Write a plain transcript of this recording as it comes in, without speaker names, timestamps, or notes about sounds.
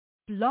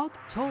Blog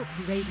Talk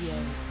Radio.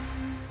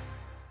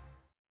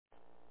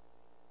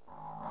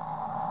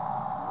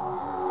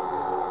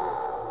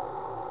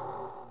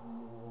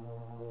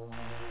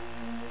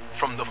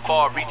 From the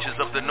far reaches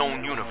of the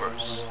known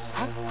universe,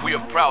 we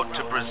are proud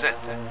to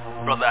present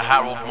Brother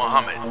Harold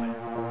Muhammad,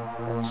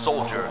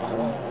 soldier,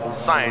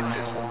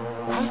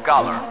 scientist,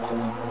 scholar,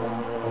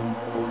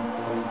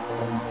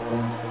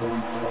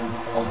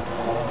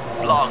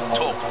 Blog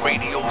Talk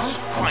Radio's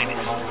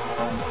finest,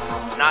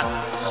 not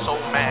so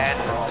mad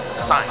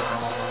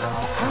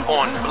science,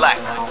 on Black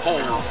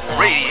Hole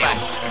Radio.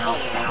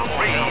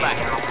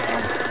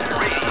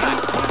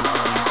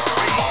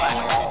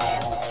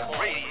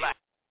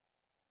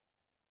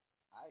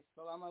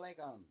 Assalamu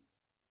alaikum,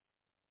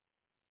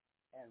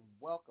 and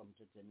welcome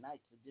to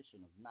tonight's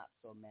edition of Not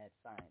So Mad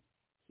Science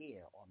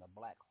here on the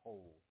Black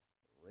Hole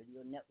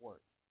Radio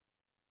Network.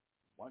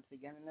 Once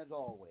again, and as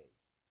always,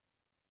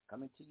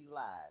 coming to you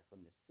live from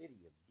the city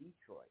of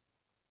Detroit,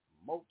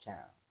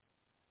 Motown.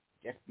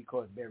 Just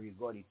because Berry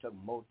Gordy took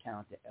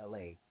Motown to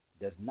L.A.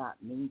 does not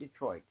mean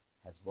Detroit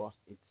has lost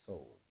its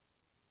soul.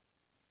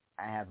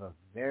 I have a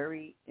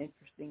very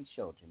interesting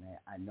show tonight.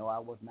 I know I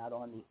was not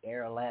on the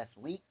air last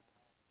week.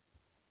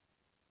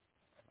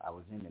 I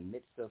was in the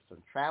midst of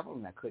some travel,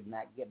 and I could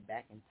not get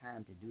back in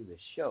time to do the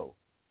show.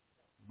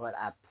 But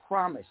I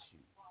promise you,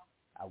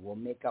 I will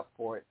make up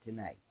for it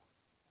tonight.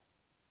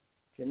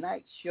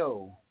 Tonight's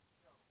show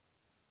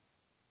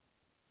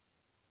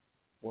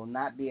will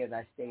not be, as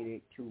I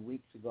stated 2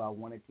 weeks ago. I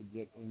wanted to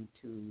get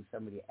into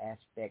some of the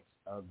aspects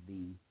of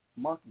the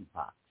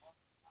monkeypox.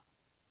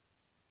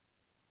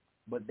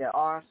 But there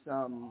are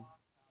some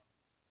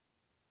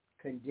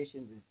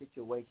conditions and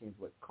situations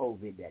with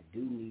COVID that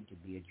do need to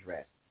be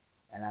addressed.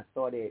 And I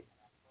thought it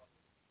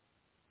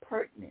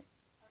pertinent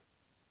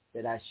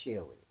that I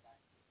share with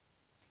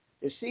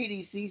it. The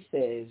CDC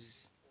says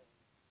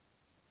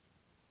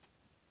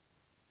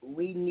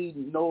we need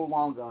no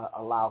longer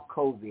allow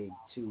COVID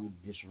to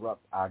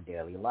disrupt our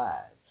daily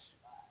lives.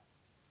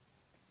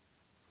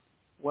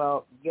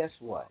 Well, guess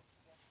what?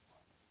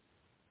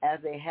 As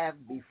they have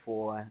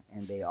before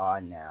and they are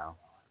now,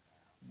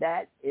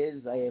 that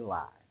is a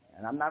lie.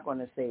 And I'm not going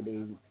to say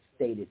they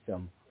stated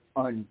some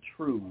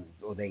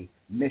untruths or they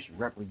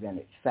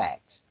misrepresented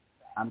facts.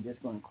 I'm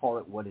just going to call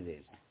it what it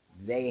is.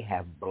 They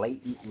have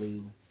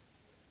blatantly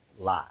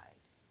lied.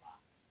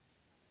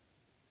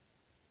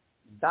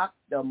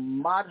 Dr.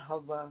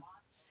 Madhava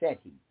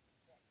Sethi,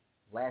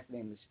 last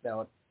name is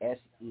spelled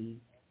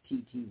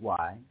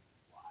S-E-T-T-Y,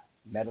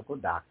 medical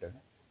doctor.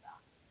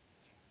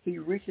 He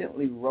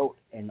recently wrote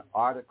an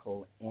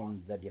article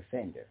in The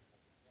Defender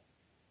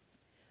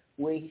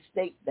where he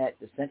states that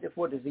the Center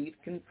for Disease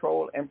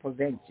Control and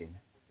Prevention,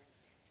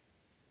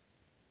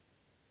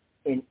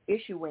 in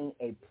issuing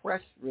a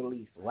press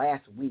release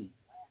last week,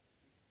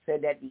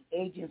 said that the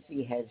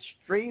agency has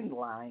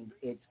streamlined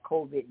its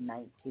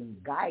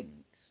COVID-19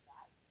 guidance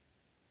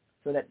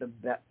so that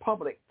the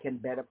public can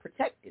better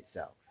protect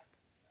itself.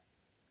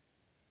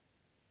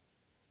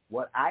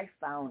 What I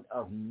found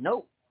of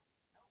note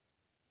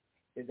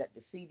is that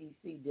the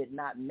CDC did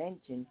not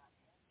mention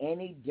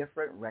any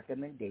different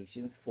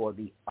recommendations for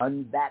the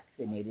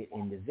unvaccinated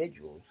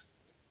individuals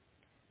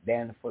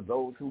than for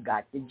those who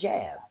got the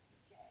jab.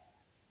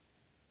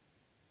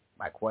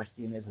 My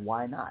question is,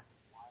 why not?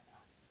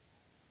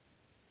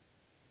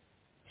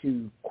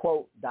 To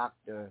quote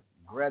Dr.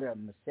 Greta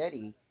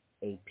Massetti,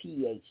 a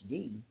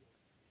PhD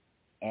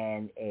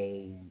and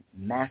a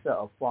Master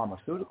of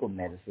Pharmaceutical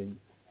Medicine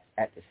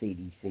at the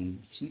CDC,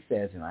 she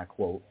says, and I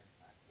quote,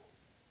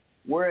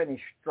 "We're in a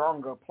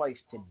stronger place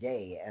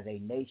today as a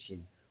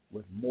nation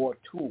with more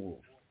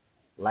tools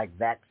like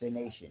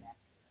vaccination,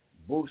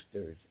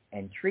 boosters,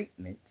 and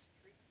treatments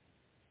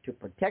to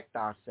protect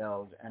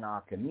ourselves and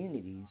our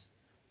communities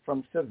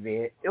from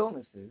severe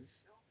illnesses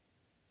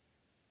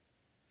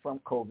from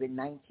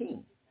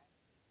COVID-19.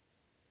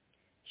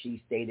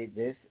 She stated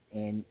this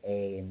in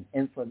an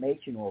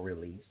informational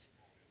release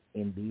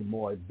in the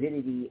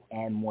Morbidity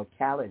and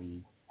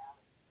Mortality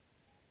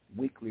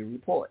Weekly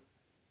Report.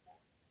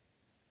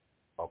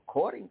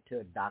 According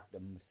to Dr.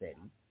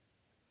 Massetti,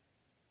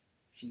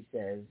 she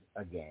says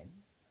again,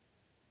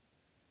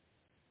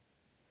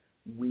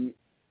 we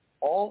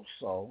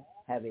also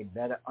have a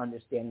better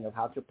understanding of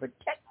how to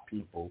protect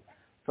people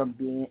from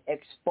being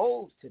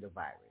exposed to the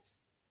virus,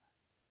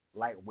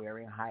 like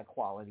wearing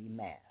high-quality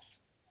masks,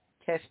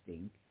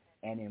 testing,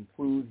 and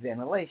improved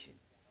ventilation.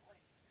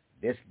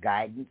 This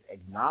guidance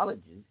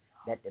acknowledges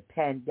that the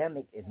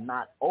pandemic is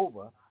not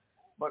over,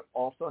 but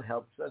also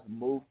helps us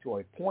move to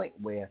a point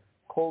where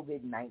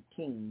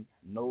COVID-19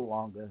 no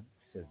longer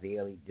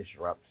severely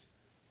disrupts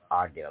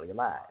our daily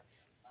lives."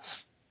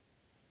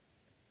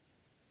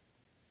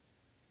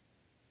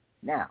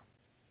 Now,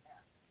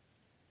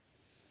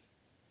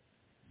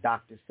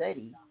 Dr.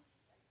 Sethi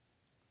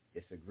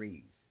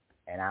disagrees,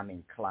 and I'm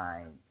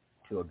inclined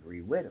to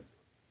agree with him.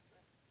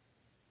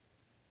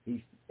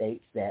 He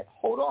states that,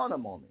 hold on a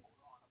moment,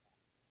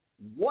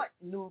 what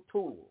new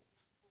tools,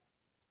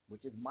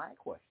 which is my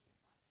question,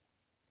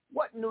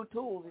 what new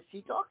tools is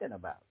she talking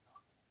about?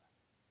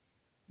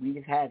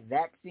 We've had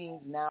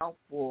vaccines now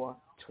for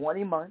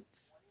 20 months,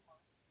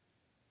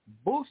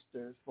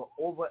 boosters for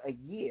over a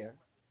year,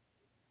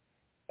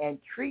 and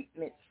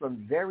treatments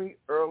from very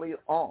early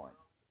on.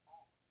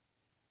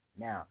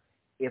 Now,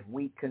 if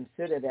we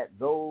consider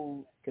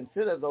those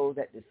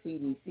that the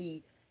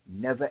CDC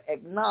never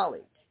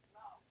acknowledged,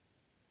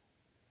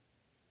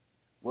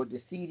 were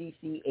the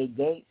CDC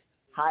against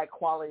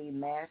high-quality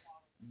masks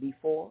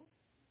before?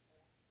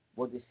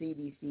 Were the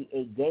CDC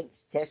against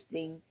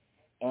testing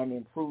and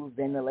improved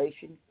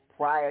ventilation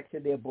prior to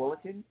their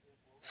bulletin?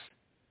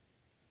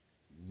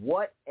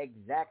 What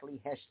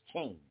exactly has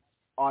changed?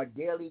 Are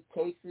daily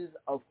cases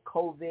of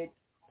COVID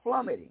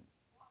plummeting?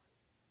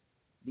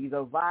 These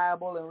are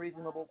viable and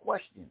reasonable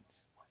questions.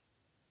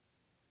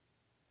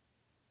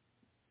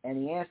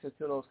 And the answer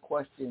to those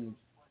questions,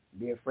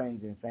 dear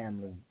friends and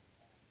family,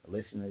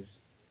 listeners,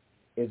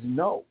 is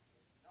no.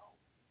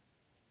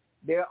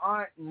 There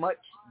aren't much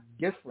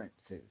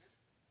differences.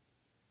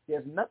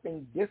 There's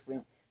nothing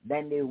different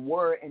than they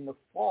were in the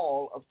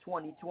fall of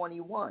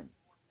 2021.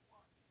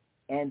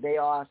 And they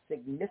are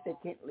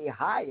significantly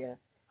higher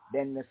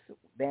than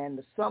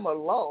the summer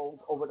lows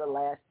over the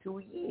last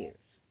 2 years.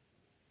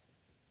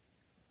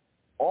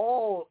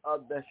 All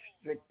of the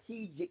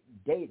strategic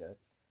data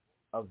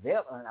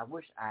available, and I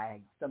wish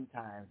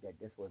sometimes that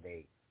this was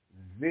a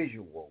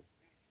visual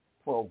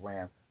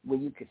program where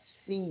you could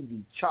see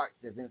the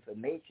charts of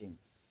information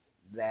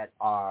that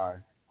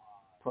are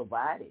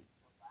provided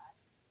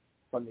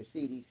from the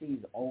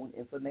CDC's own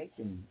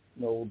information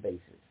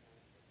basis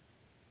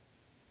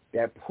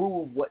that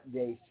prove what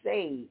they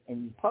say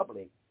in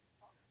public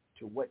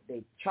to what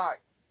they chart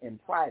in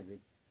private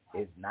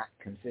is not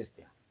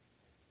consistent.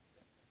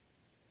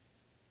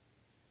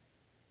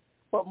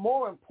 But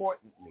more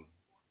importantly,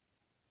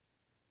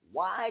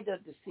 why does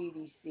the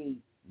CDC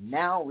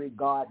now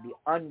regard the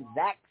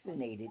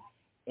unvaccinated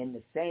in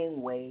the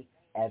same way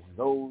as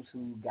those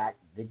who got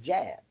the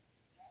jab?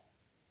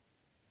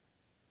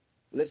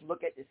 Let's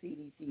look at the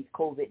CDC's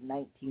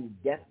COVID-19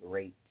 death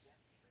rates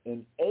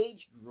in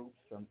age groups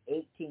from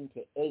 18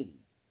 to 80.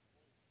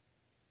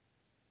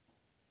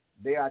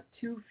 There are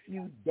too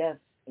few deaths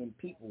in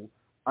people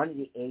under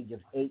the age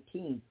of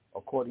 18,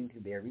 according to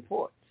their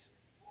reports.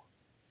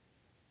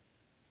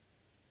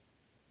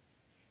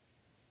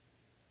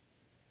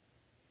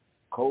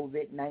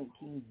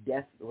 COVID-19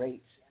 death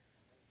rates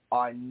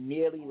are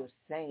nearly the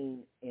same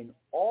in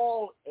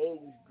all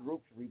age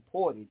groups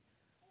reported,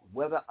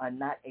 whether or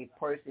not a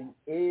person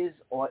is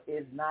or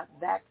is not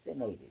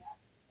vaccinated.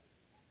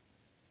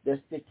 The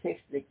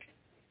statistics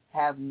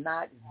have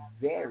not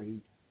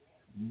varied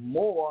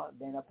more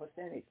than a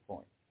percentage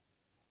point.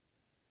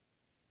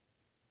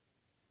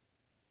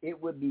 It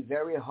would be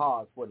very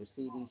hard for the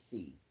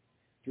CDC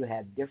to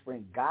have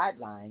different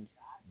guidelines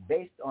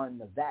based on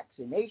the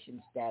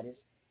vaccination status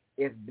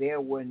if there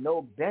were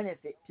no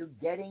benefit to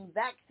getting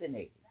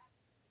vaccinated.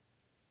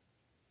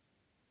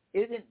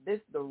 Isn't this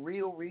the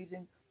real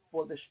reason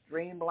for the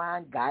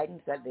streamlined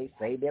guidance that they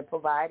say they're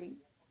providing?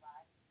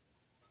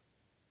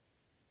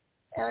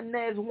 And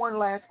there's one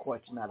last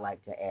question I'd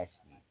like to ask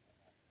you,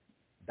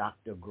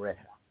 Dr. Greta.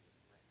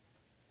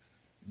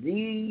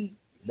 The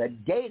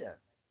data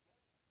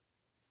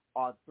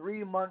are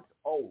 3 months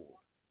old.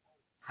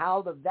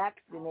 How the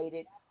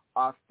vaccinated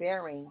are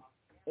faring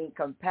in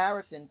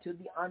comparison to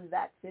the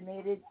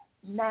unvaccinated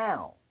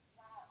now?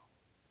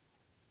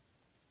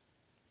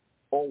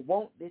 Or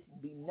won't this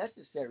be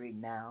necessary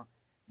now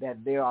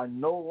that there are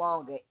no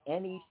longer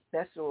any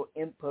special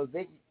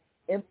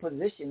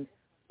impositions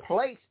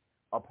placed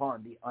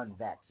upon the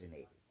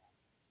unvaccinated?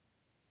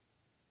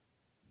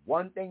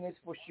 One thing is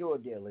for sure,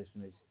 dear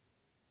listeners,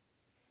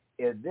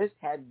 if this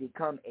has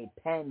become a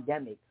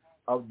pandemic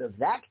of the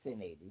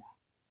vaccinated,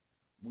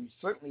 we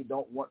certainly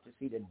don't want to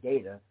see the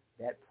data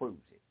that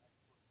proves it.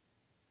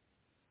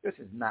 This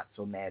is Not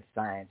So Mad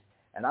Science,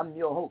 and I'm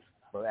your host,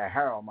 Brother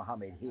Harold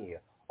Muhammad, here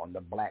on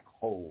the Black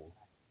Hole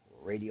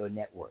Radio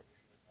Network.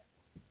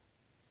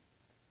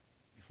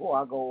 Before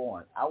I go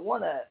on, I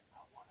want to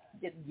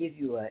just give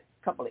you a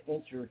couple of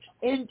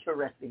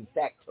interesting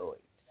factoids.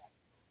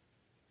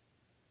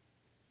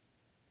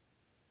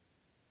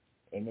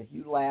 And if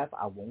you laugh,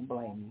 I won't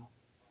blame you.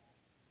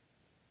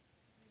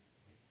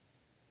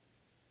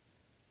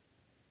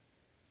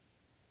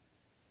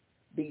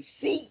 The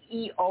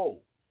CEO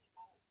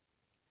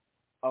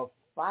of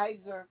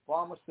Pfizer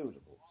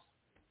Pharmaceuticals,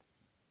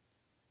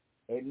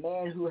 a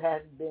man who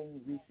has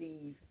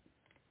received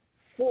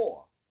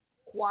 4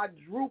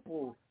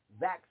 quadruple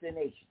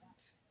vaccinations,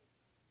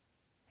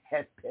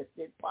 has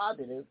tested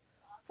positive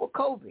for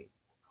COVID.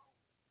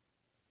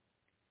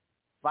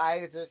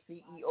 Pfizer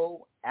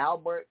CEO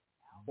Albert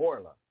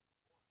Bourla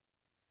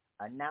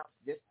announced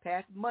this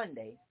past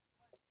Monday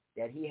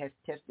that he has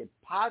tested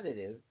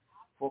positive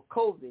for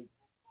COVID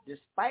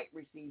despite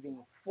receiving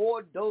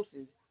 4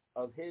 doses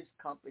of his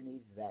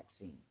company's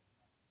vaccine.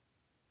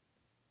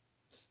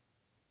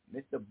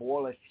 Mr.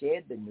 Bourla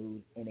shared the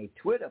news in a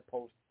Twitter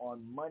post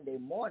on Monday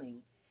morning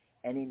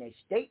and in a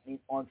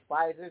statement on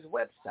Pfizer's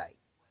website,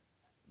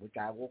 which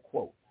I will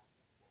quote.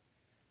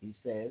 He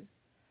says,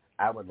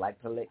 I would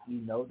like to let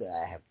you know that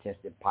I have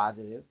tested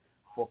positive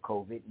for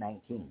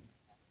COVID-19.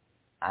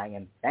 I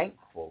am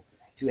thankful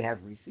to have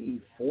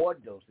received 4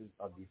 doses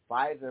of the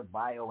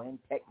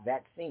Pfizer-BioNTech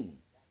vaccine,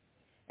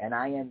 and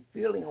I am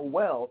feeling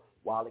well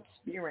while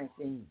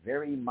experiencing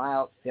very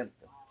mild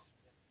symptoms.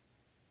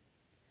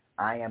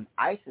 I am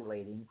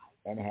isolating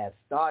and have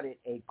started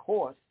a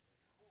course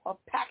of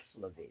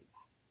Paxlovid.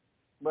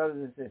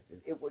 Brothers and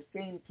sisters, it would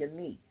seem to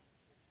me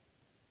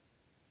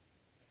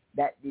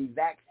that the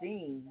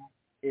vaccine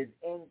is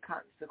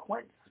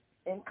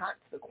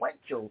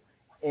inconsequential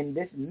in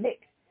this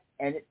mix,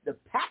 and it's the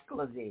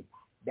Paxlovid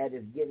that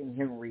is getting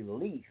him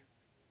relief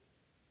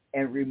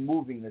and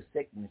removing the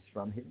sickness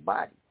from his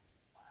body.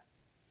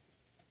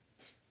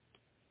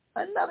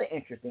 Another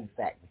interesting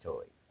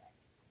factoid.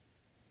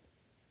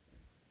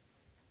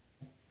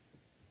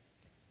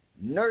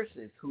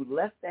 Nurses who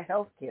left the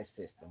healthcare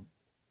system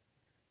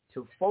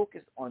to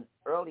focus on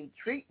early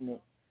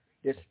treatment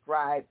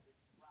describe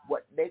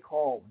what they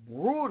call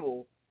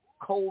brutal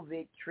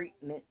COVID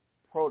treatment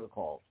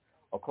protocols,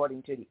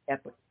 according to the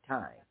Epoch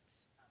Times.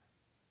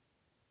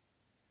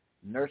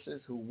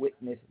 Nurses who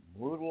witnessed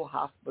brutal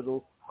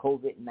hospital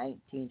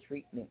COVID-19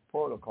 treatment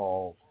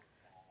protocols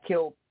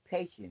kill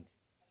patients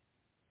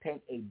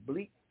paint a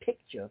bleak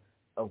picture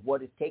of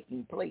what is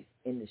taking place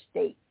in the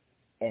state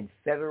and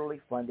federally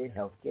funded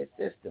healthcare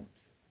systems.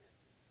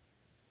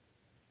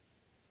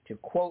 To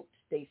quote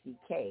Stacy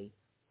Kay,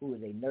 who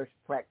is a nurse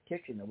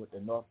practitioner with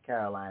the North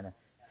Carolina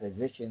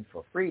Physicians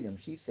for Freedom,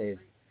 she says,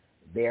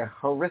 they're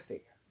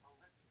horrific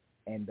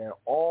and they're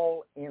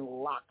all in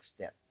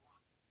lockstep.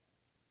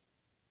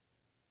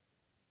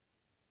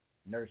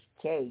 Nurse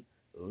Kay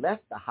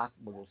left the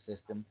hospital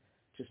system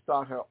to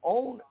start her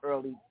own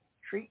early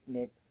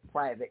treatment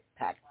private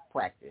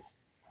practice.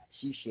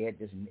 She shared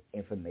this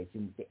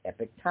information with the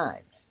Epoch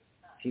Times.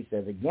 She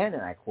says again,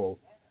 and I quote,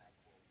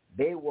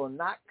 they will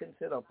not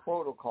consider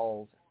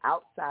protocols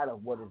outside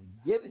of what is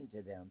given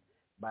to them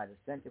by the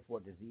Center for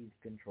Disease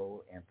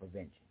Control and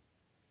Prevention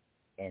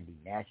and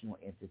the National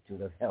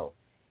Institute of Health,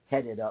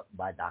 headed up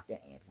by Dr.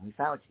 Anthony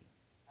Fauci.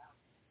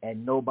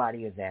 And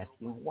nobody is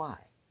asking why.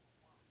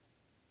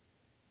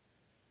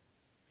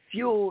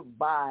 Fueled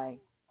by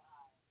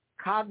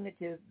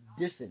cognitive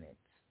dissonance,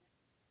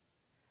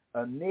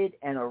 amid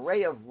an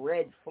array of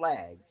red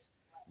flags,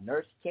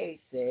 Nurse K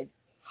said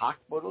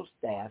hospital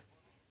staff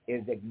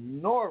is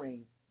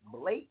ignoring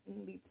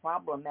blatantly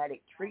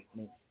problematic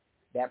treatments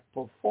that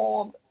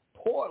performed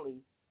poorly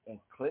in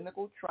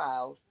clinical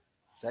trials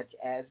such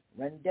as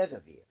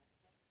remdesivir,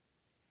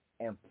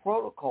 and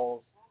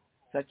protocols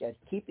such as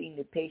keeping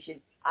the patient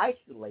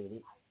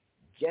isolated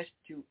just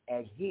to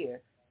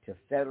adhere to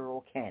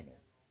federal canon.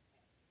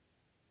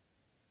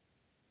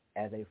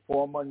 As a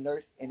former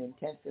nurse in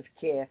intensive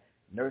care,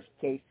 Nurse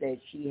K said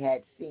she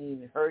had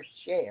seen her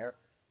share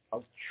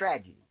of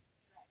tragedy.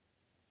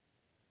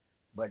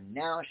 But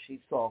now she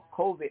saw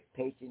COVID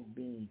patients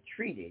being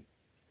treated,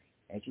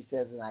 and she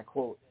says, and I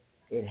quote,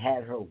 it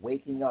had her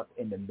waking up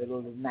in the middle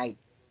of the night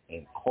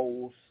in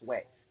cold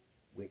sweats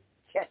with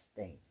chest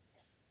pain.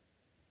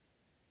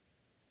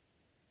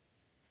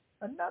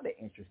 Another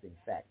interesting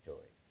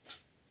factoid.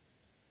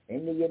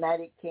 In the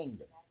United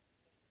Kingdom,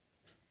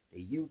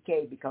 the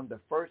UK became the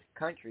first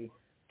country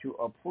to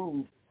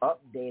approve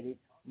updated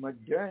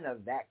Moderna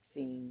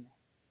vaccine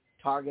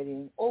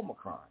targeting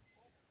Omicron,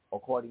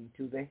 according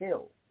to The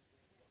Hill.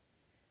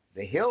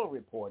 The Hill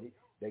reported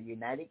the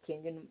United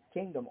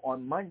Kingdom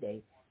on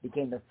Monday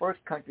became the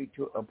first country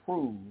to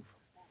approve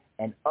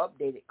an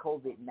updated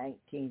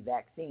COVID-19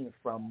 vaccine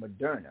from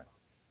Moderna,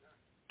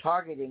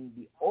 targeting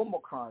the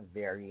Omicron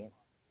variant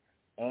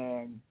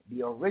and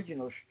the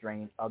original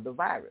strain of the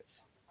virus.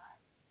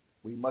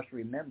 We must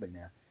remember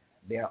now,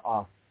 there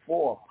are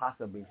 4,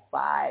 possibly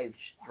 5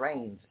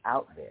 strains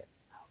out there.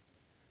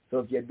 So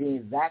if you're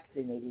being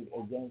vaccinated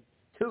against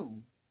 2,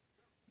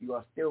 you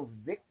are still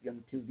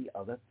victim to the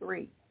other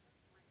 3.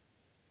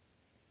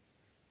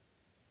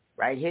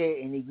 Right here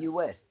in the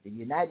U.S., the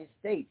United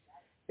States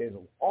is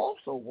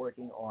also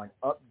working on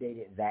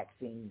updated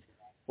vaccines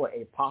for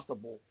a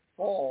possible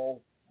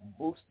fall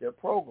booster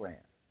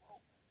program,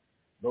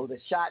 though the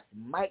shots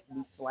might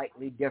be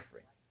slightly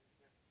different.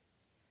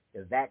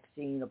 The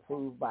vaccine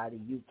approved by the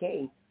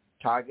UK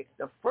targets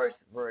the first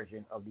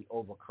version of the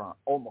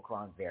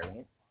Omicron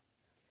variant,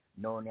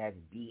 known as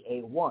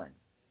BA1,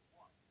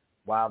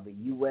 while the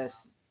U.S.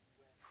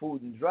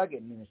 Food and Drug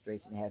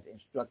Administration has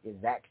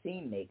instructed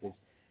vaccine makers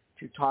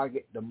to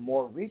target the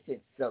more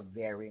recent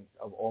subvariants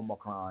of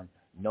Omicron,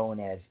 known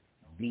as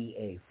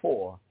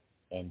BA4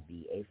 and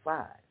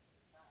BA5.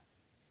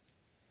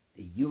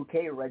 The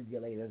UK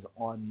regulators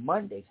on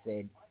Monday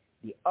said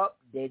the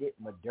updated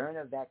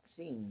Moderna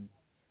vaccine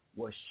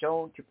was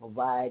shown to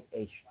provide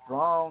a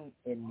strong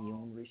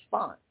immune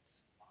response.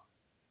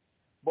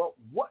 But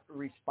what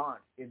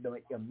response is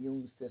the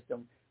immune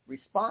system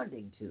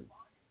responding to?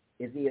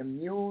 Is the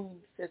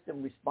immune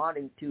system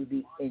responding to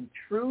the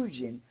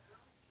intrusion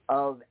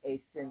of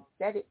a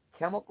synthetic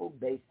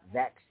chemical-based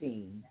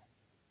vaccine,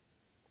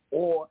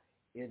 or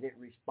Is it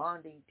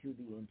responding to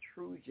the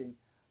intrusion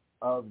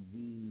of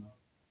the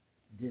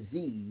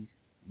disease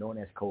known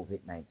as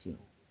COVID-19?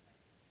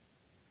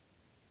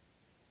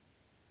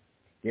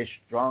 This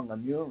strong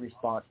immune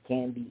response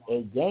can be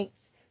against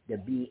the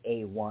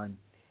BA1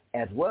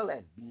 as well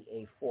as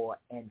BA4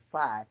 and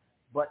 5,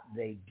 but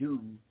they do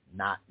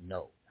not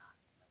know.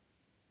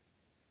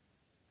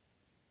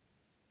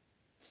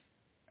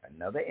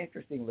 Another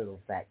interesting little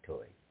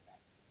factoid.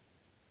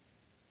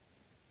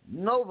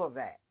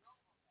 Novavax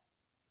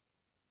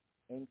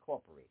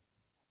Incorporated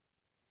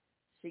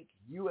seeks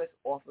U.S.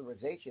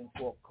 authorization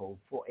for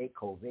a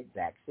COVID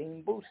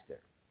vaccine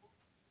booster.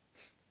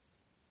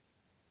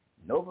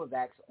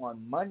 Novavax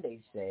on Monday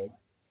said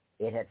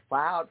it had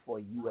filed for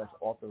U.S.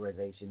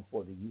 authorization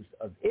for the use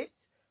of its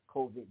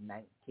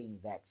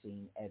COVID-19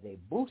 vaccine as a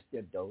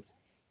booster dose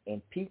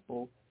in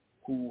people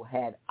who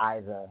had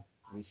either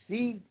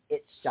received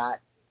its shot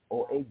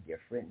or a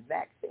different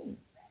vaccine.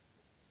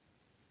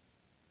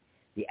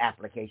 The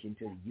application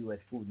to the U.S.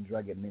 Food and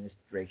Drug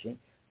Administration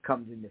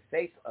comes in the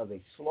face of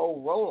a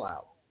slow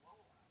rollout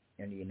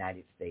in the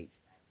United States,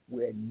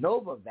 where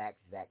Novavax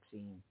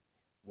vaccine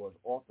was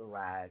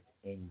authorized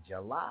in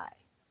July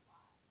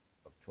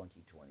of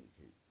 2022,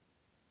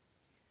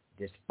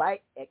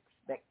 despite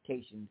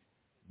expectations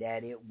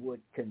that it would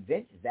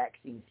convince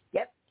vaccine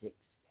skeptics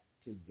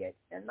to get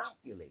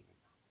inoculated.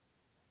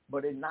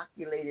 But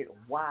inoculated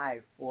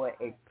why for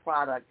a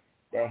product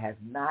that has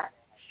not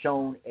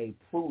shown a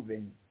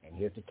proven, and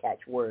here's the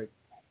catchword,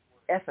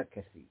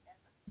 efficacy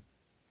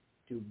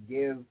to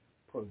give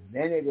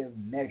preventative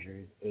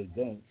measures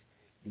against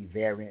the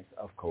variants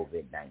of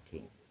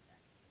COVID-19?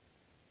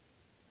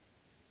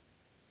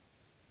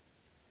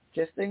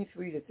 Just things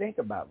for you to think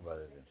about,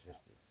 brothers and sisters.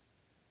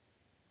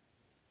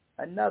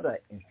 Another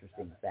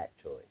interesting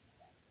factoid.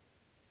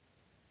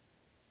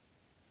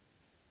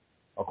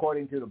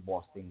 According to the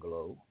Boston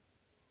Globe,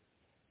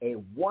 a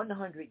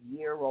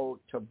 100-year-old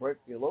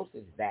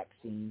tuberculosis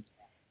vaccine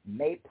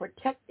may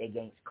protect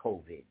against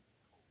COVID.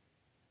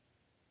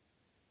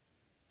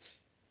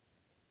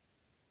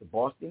 The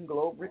Boston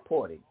Globe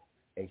reported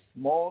a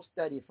small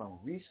study from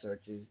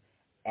researchers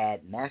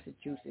at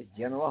Massachusetts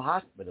General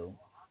Hospital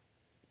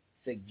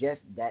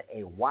suggests that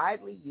a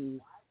widely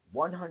used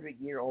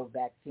 100-year-old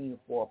vaccine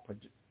for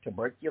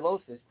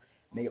tuberculosis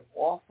may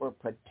offer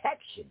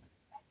protection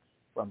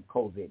from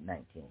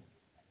COVID-19.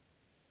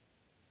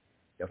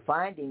 The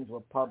findings were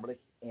published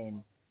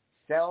in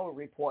Cell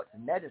Reports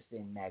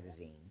Medicine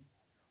magazine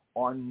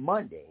on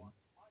Monday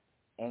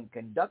and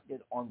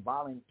conducted on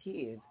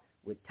volunteers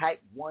with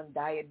type 1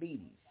 diabetes,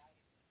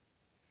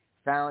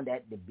 found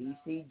that the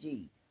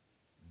BCG,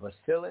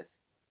 Bacillus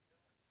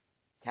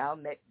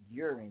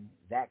calmette-guerin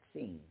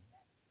vaccine,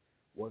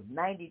 was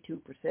 92%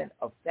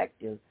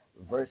 effective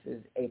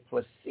versus a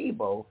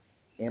placebo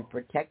in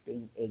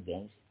protecting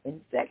against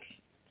infection.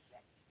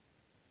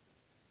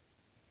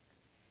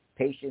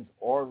 Patients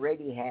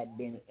already had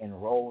been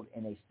enrolled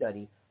in a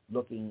study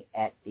looking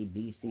at the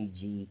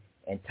BCG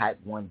and type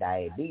 1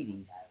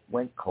 diabetes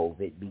when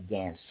COVID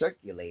began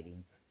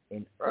circulating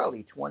in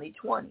early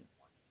 2020.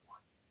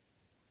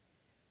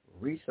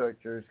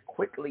 Researchers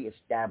quickly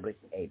established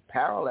a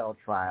parallel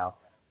trial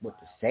with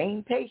the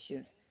same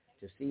patients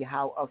to see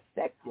how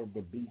effective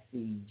the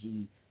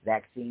BCG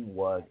vaccine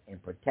was in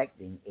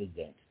protecting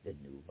against the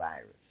new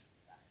virus.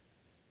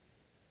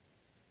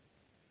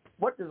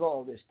 What does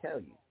all this tell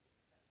you?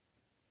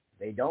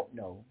 They don't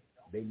know,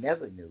 they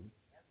never knew,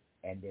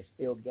 and they're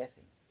still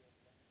guessing.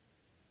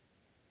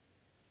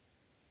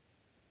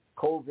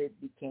 COVID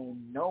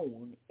became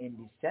known in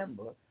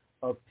December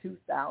of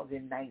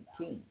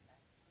 2019.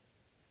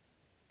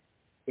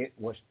 It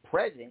was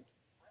present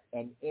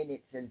and in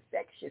its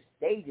infectious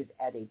stages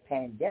as a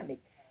pandemic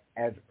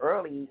as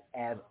early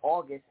as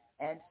August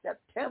and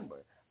September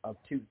of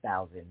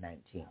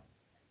 2019,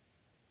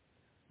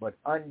 but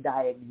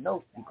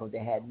undiagnosed because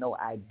they had no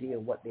idea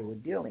what they were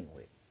dealing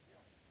with.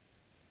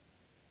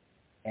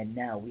 And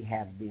now we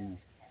have these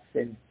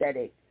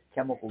synthetic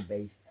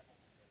chemical-based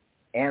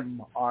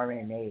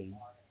mRNA,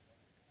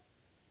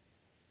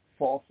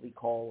 falsely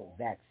called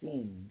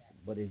vaccines,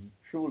 but is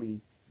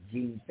truly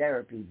gene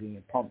therapy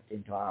being pumped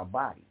into our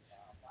bodies.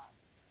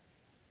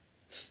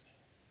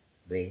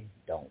 They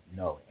don't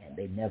know, and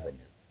they never knew.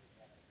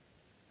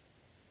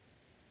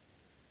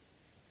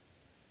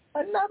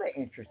 Another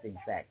interesting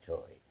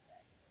factoid.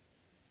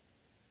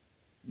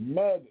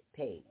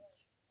 MedPage,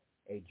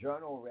 a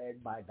journal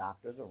read by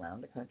doctors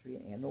around the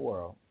country and the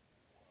world,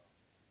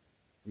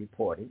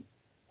 reported,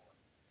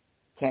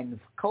 can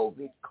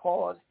COVID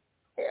cause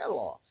hair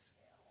loss?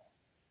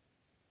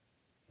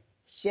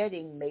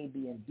 Shedding may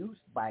be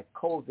induced by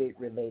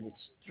COVID-related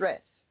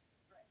stress,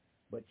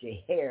 but your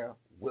hair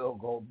will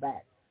go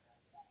back,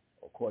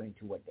 according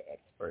to what the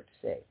experts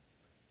say.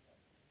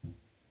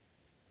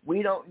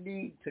 We don't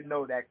need to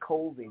know that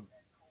COVID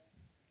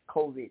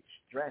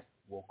stress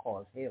will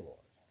cause hair loss.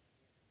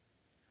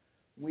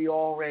 We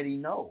already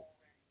know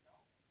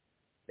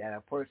that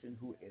a person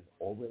who is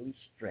overly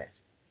stressed,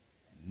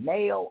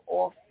 male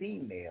or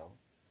female,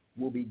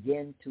 will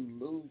begin to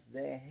lose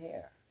their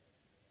hair.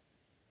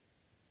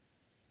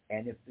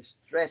 And if the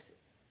stress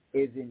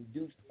is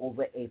induced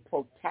over a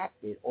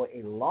protracted or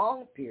a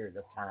long period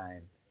of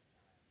time,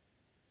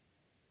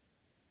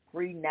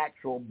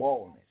 pre-natural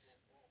baldness,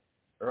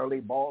 early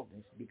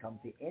baldness becomes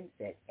the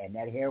inset, and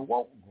that hair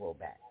won't grow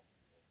back.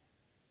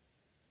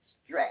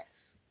 Stress.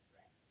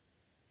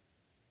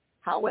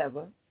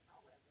 However,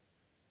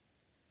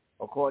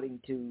 according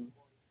to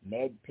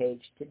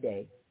MedPage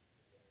Today,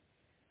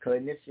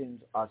 clinicians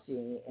are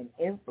seeing an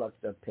influx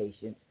of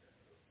patients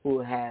who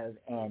have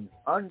an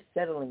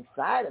unsettling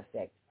side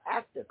effect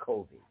after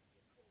COVID.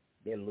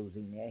 They're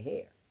losing their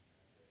hair.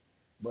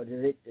 But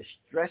is it the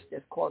stress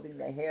that's causing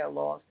the hair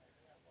loss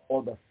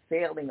or the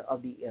failing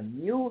of the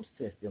immune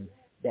system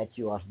that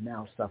you are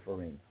now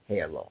suffering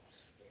hair loss?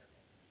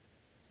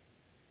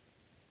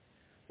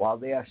 While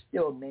there are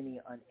still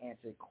many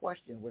unanswered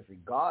questions with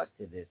regards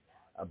to this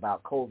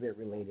about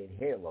COVID-related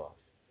hair loss,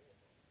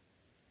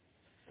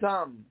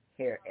 some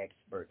hair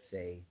experts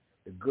say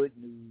the good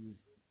news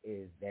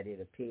is that it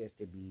appears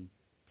to be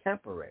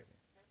temporary,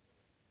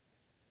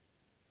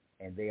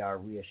 and they are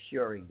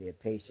reassuring their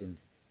patients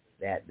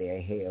that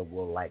their hair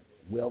will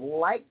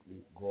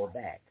likely grow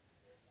back.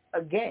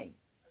 Again,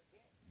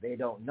 they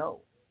don't know,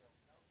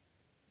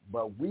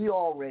 but we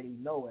already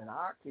know in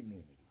our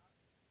community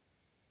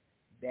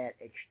that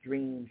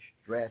extreme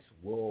stress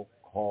will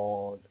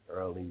cause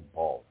early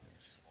baldness.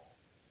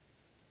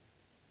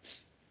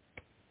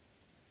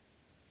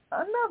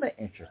 Another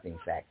interesting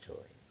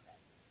factoid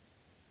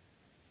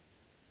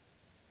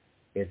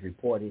is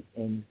reported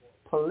in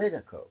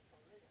Politico,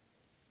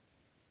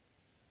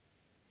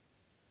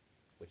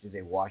 which is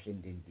a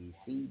Washington,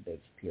 D.C.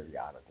 based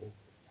periodical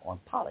on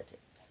politics.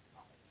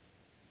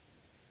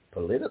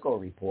 Politico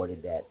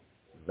reported that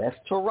left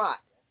to rot,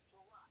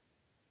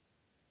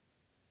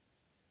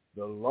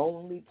 the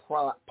lonely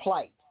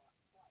plight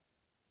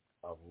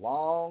of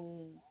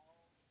long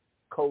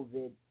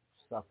COVID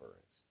sufferers.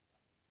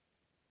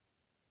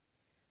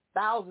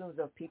 Thousands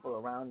of people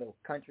around the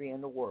country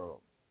and the world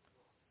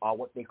are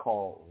what they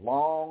call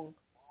long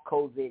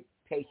COVID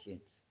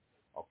patients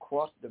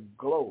across the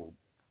globe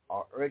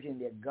are urging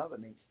their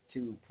governments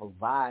to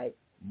provide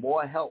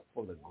more help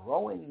for the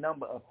growing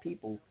number of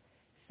people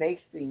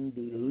facing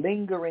the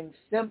lingering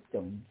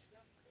symptoms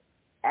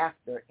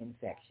after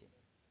infection.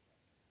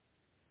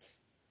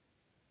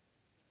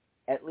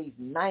 At least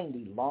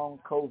 90 long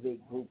COVID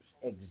groups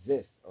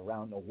exist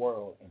around the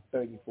world in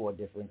 34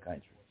 different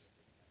countries.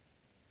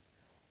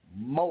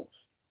 Most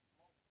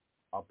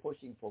are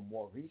pushing for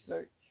more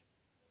research,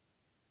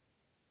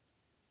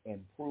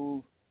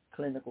 improved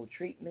clinical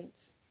treatments,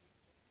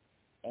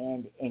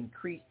 and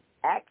increased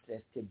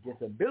access to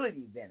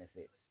disability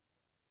benefits,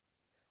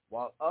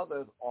 while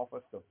others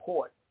offer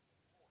support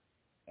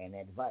and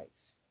advice.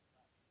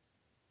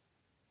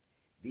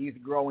 These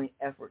growing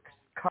efforts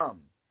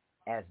come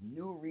as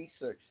new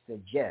research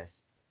suggests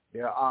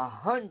there are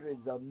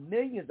hundreds of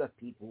millions of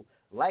people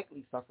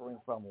likely suffering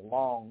from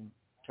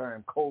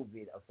long-term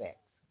COVID effects.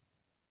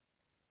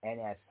 And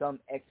as some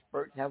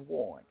experts have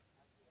warned,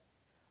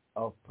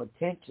 of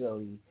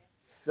potentially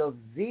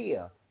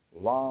severe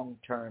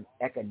long-term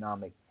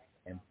economic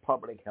and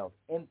public health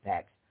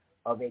impacts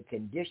of a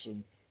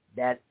condition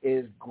that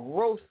is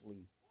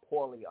grossly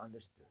poorly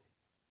understood.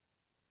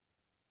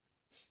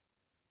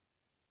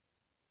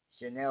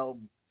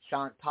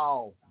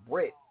 Chantal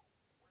Britt,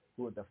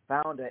 who is the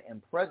founder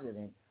and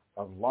president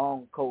of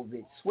Long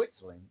COVID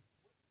Switzerland,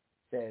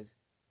 says,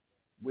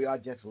 "We are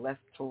just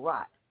left to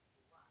rot."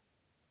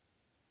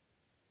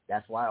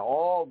 That's why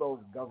all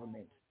those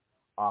governments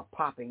are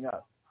popping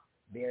up.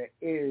 There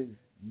is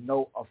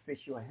no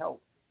official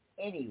help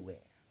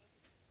anywhere.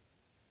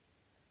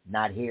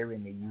 Not here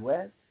in the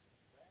U.S.,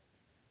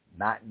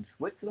 not in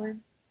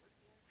Switzerland,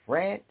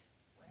 France,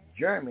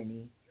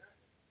 Germany,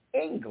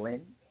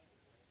 England,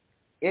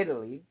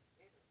 Italy,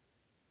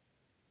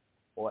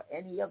 or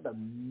any other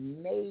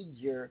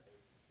major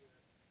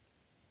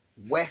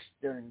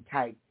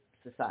Western-type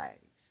societies.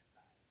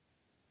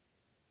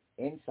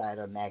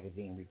 Insider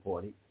magazine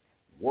reported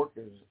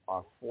workers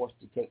are forced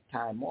to take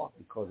time off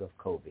because of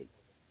COVID.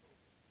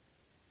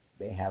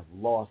 They have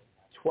lost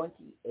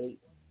 $28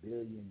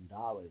 billion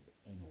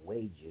in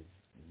wages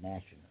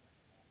nationally.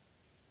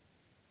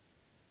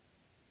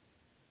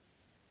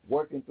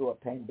 Working through a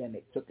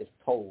pandemic took its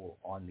toll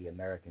on the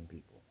American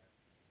people.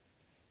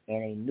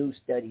 And a new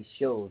study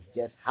shows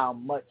just how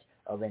much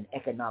of an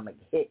economic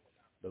hit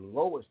the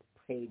lowest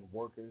paid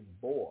workers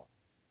bore.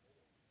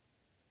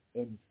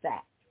 In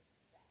fact,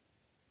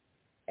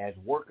 as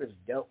workers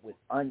dealt with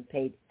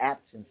unpaid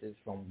absences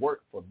from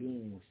work for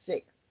being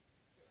sick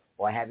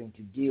or having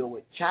to deal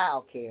with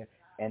child care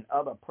and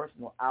other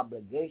personal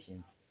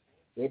obligations,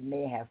 it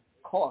may have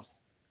cost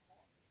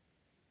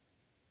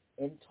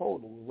in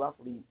total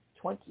roughly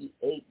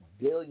 $28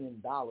 billion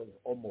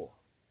or more.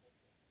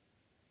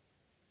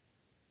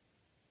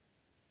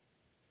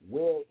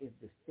 Where is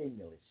the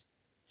stimulus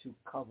to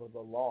cover the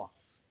loss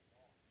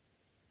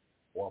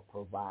or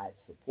provide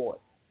support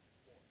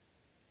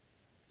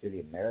to the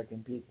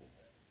American people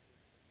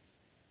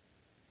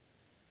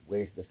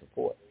Where's the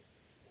support?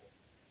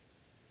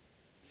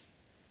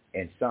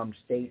 In some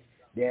states,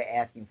 they're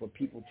asking for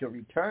people to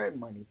return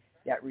money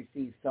that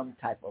received some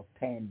type of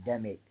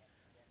pandemic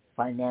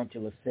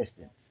financial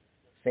assistance,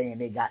 saying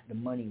they got the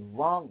money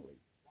wrongly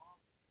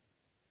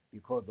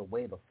because the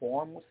way the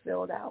form was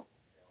filled out,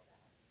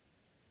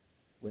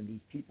 when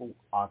these people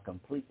are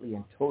completely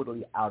and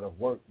totally out of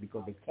work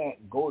because they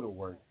can't go to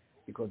work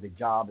because the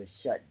job is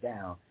shut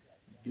down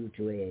due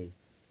to a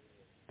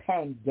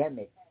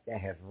pandemic that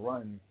has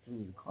run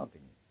through the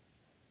company.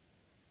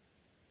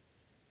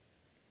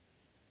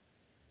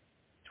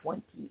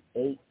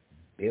 $28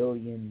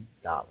 billion.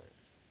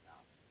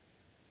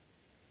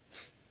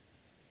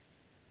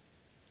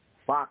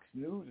 Fox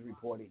News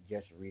reported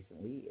just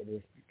recently, and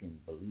if you can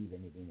believe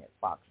anything that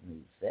Fox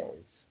News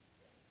says,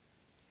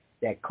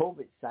 that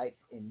COVID sites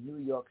in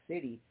New York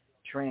City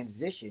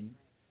transitioned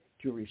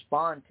to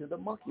respond to the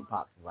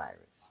monkeypox virus.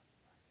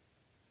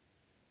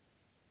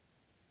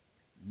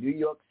 New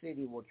York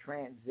City will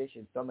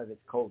transition some of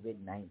its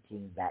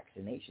COVID-19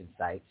 vaccination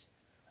sites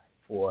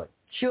for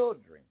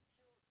children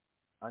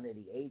under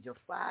the age of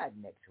 5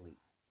 next week.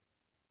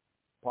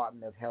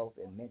 Department of Health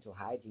and Mental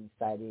Hygiene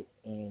cited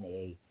in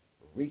a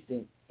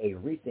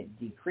recent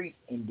decrease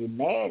in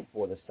demand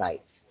for the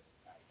sites,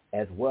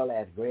 as well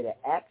as greater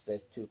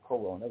access to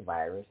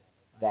coronavirus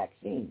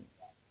vaccines.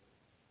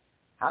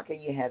 How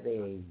can you have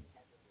a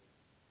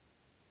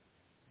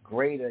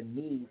greater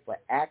need for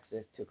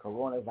access to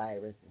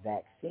coronavirus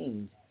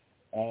vaccines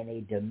and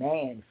a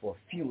demand for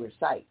fewer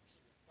sites?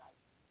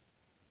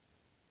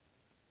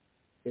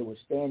 It would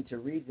stand to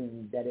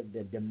reason that if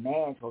the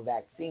demand for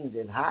vaccines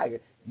is higher,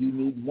 you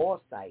need more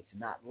sites,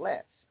 not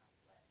less.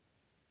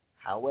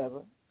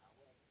 However,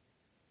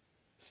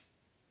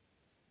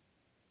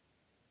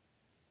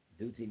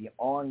 due to the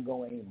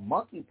ongoing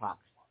monkeypox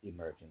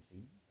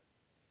emergency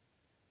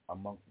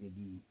amongst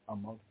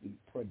the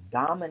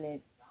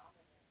predominant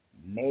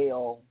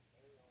male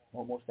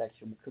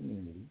homosexual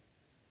community,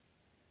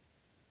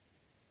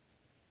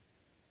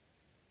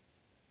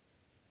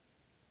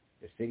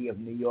 the city of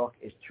New York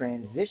is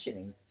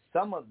transitioning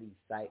some of these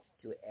sites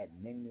to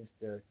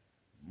administer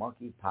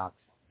monkeypox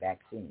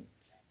vaccines.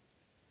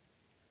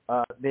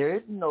 There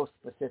is no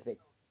specific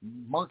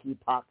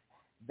monkeypox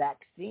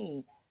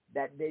vaccine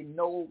that they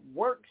know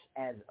works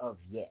as of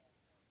yet.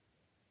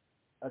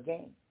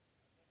 Again,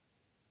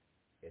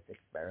 it's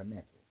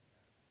experimental.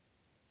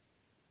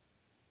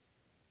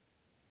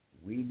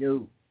 We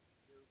knew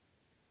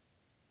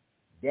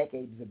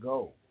decades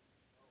ago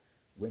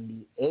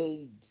when the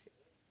AIDS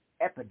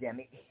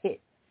epidemic hit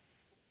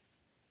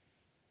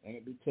and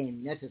it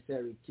became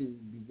necessary to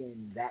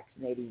begin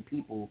vaccinating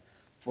people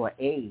for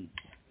AIDS,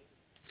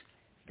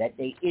 that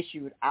they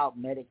issued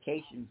out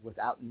medications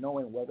without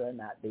knowing whether or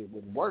not they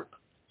would work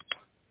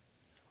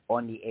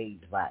on the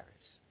AIDS virus.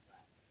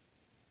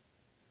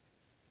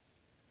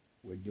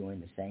 We're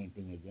doing the same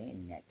thing again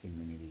in that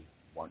community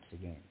once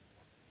again.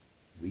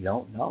 We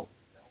don't know.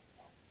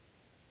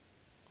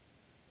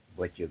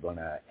 But you're going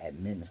to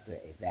administer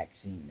a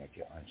vaccine that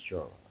you're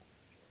unsure of.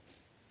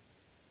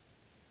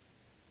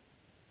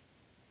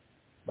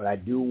 But I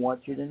do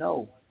want you to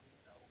know,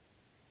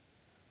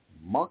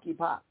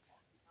 monkeypox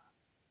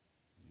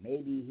may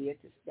be here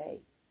to stay.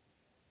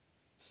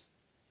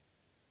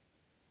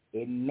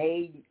 It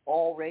may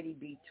already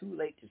be too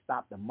late to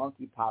stop the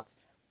monkeypox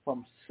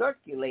from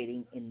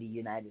circulating in the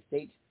United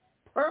States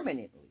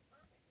permanently.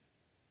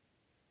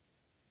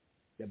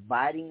 The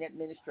Biden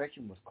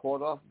administration was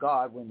caught off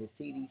guard when the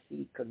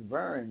CDC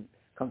confirmed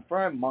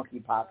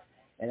monkeypox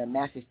in a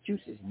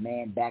Massachusetts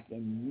man back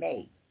in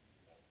May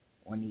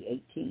on the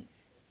 18th.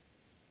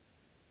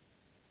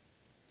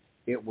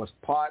 It was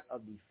part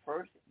of the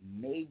first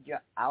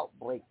major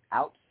outbreak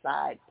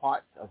outside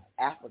parts of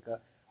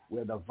Africa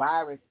where the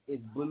virus is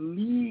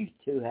believed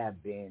to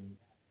have been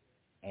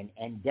an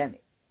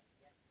endemic,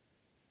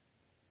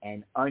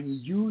 an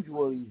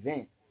unusual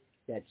event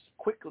that's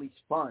quickly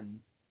spun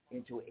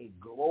into a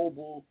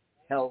global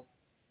health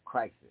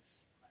crisis.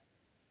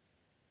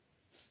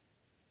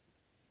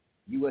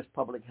 U.S.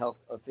 public health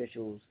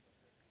officials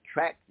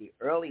tracked the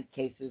early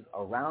cases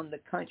around the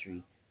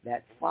country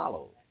that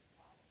followed,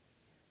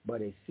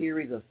 but a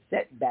series of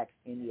setbacks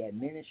in the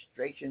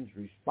administration's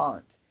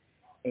response,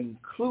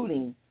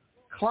 including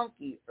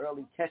clunky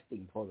early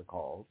testing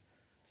protocols,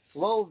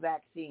 slow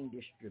vaccine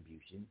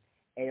distribution,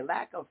 a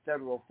lack of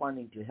federal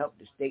funding to help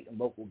the state and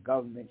local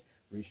governments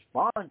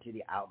respond to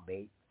the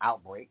outbreak,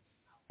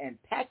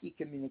 and patchy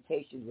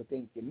communications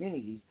within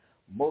communities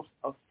most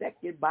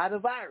affected by the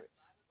virus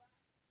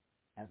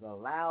has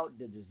allowed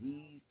the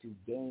disease to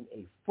gain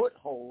a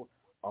foothold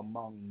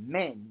among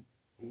men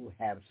who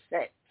have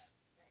sex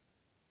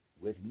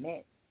with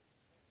men,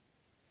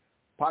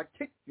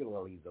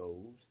 particularly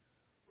those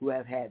who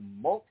have had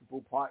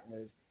multiple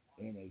partners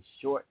in a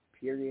short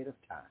period of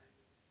time.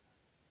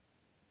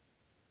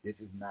 This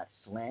is not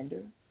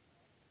slander.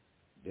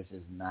 This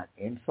is not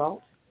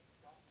insult.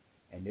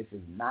 And this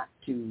is not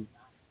to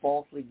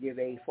falsely give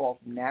a false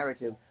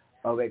narrative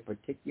of a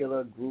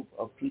particular group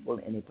of people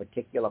in a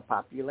particular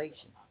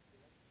population.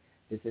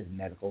 This is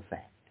medical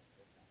fact.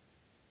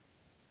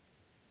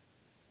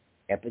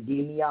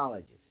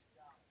 Epidemiologists,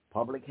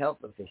 public health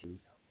officials,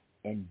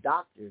 and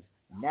doctors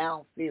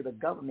now fear the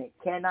government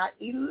cannot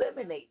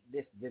eliminate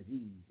this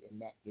disease in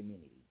that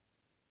community,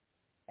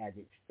 as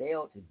it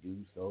failed to do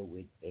so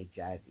with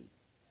HIV.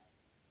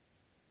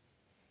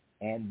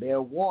 And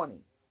they're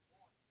warning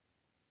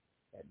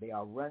that they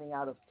are running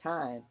out of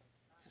time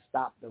to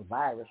stop the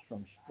virus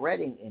from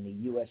spreading in the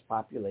U.S.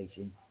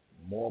 population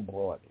more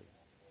broadly.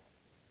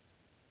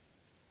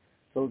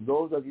 So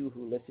those of you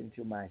who listen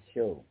to my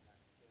show,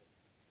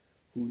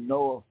 who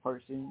know of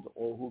persons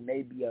or who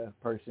may be a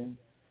person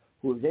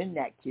who's in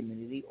that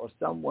community or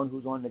someone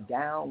who's on the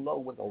down low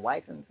with a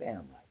wife and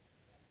family,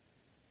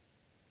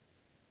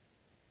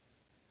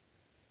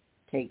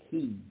 take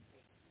heed,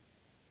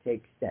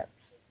 take steps.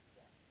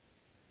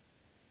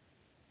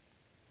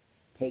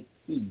 Take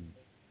heed,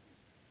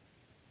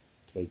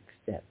 take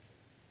steps.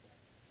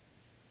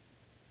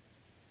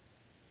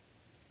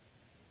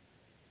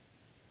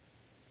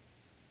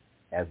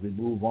 As we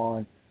move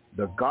on,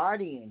 The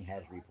Guardian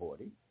has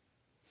reported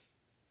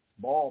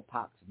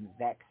smallpox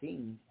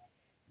vaccines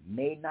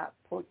may not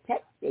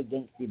protect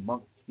against the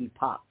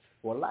monkeypox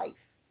for life.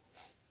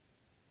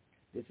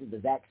 This is the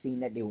vaccine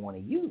that they want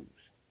to use.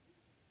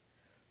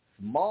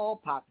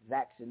 Smallpox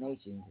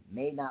vaccinations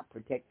may not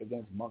protect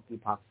against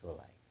monkeypox for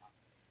life.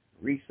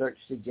 Research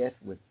suggests,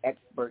 with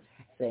experts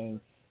saying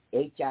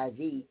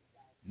HIV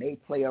may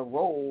play a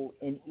role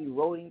in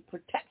eroding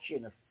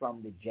protection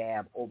from the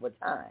jab over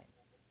time.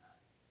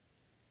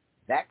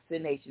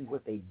 Vaccinations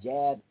with a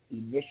jab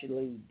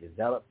initially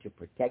developed to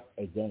protect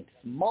against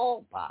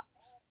smallpox,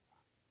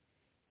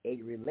 a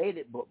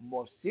related but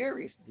more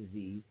serious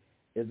disease,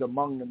 is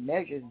among the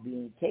measures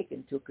being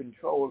taken to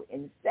control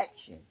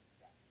infection.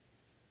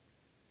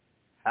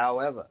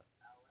 However,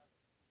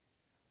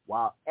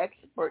 while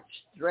experts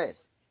stress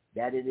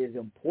that it is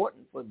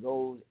important for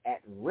those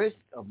at risk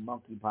of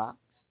monkeypox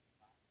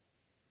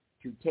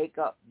to take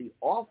up the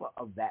offer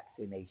of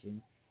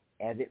vaccination,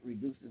 as it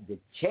reduces the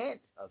chance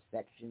of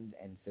infections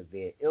and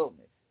severe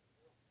illness,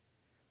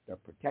 the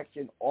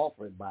protection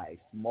offered by a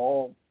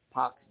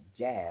smallpox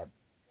jab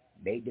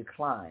may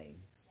decline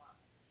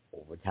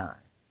over time.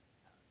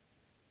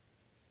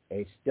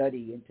 A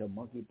study into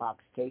monkeypox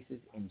cases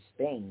in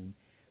Spain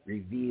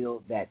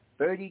revealed that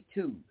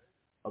 32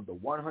 of the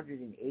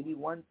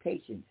 181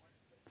 patients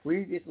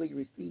previously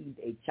received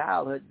a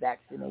childhood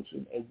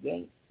vaccination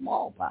against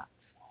smallpox.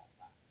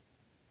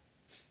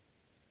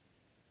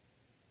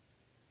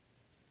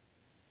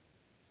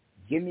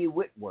 Jimmy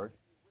Whitworth,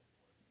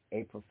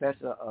 a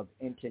professor of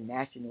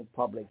international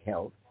public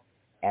health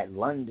at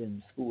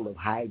London School of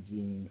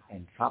Hygiene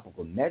and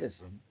Tropical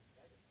Medicine,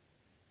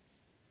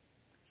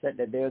 said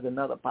that there's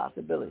another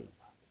possibility.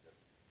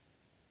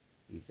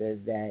 He says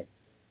that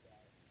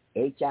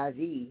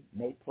HIV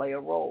may play a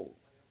role.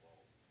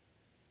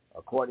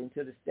 According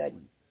to the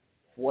study,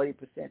 40%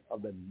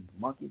 of the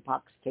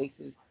monkeypox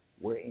cases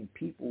were in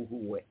people who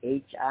were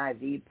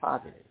HIV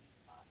positive.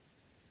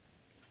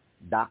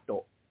 Dr.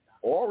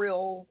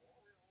 Oriel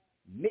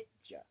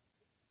Mitja,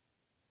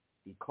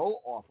 the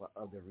co-author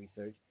of the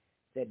research,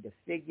 said the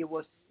figure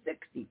was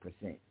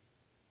 60%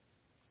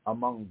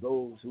 among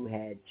those who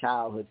had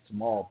childhood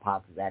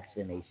smallpox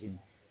vaccination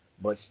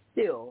but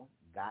still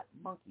got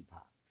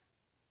monkeypox.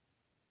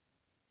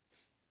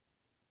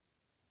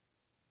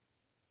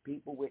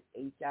 People with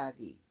HIV,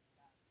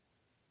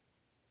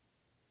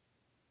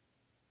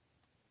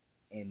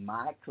 in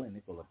my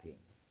clinical opinion,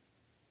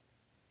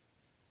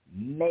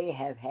 may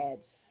have had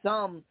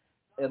some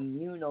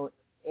immunosufficiency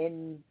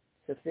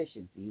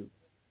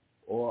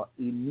or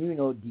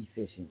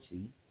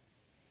immunodeficiency,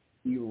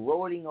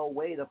 eroding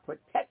away the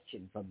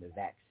protection from the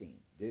vaccine.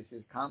 This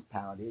is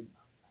compounded,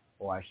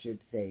 or I should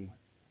say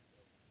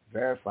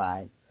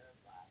verified,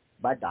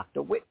 by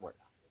Dr. Whitworth.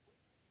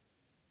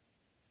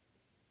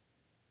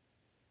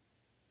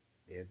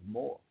 There's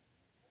more,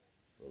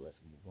 so let's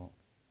move on.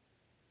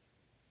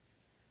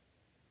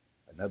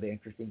 Another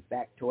interesting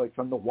factoid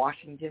from the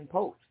Washington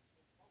Post.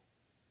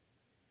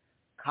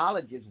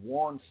 Colleges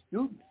warn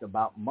students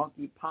about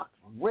monkeypox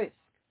risk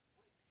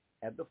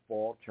as the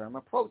fall term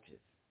approaches.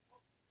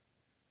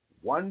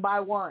 One by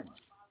one,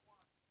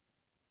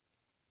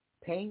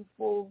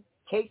 painful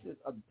cases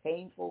of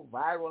painful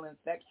viral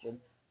infection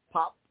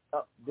popped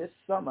up this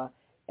summer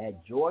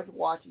at George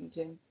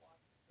Washington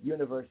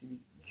University,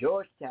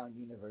 Georgetown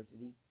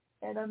University,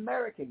 and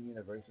American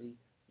University,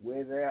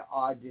 where there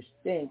are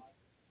distinct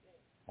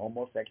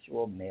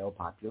homosexual male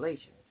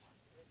populations.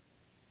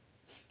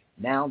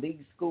 Now these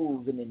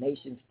schools in the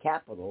nation's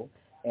capital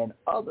and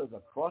others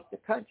across the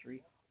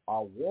country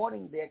are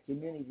warning their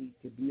communities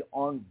to be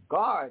on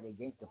guard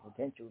against the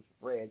potential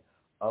spread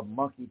of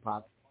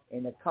monkeypox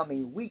in the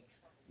coming weeks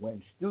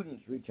when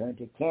students return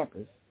to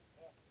campus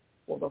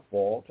for the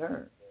fall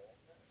term.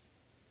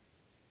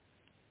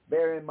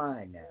 Bear in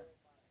mind now,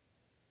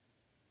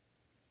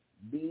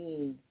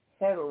 being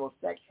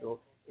heterosexual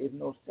is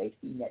no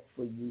safety net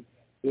for you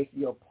if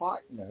your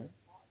partner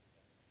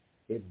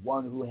is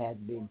one who has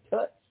been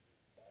touched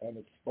and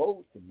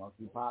exposed to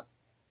monkeypox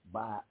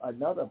by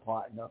another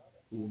partner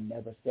who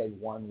never said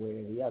one way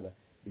or the other,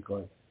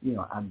 because,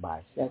 I'm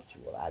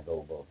bisexual. I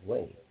go both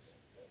ways.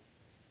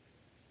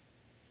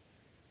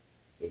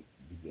 It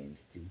begins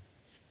to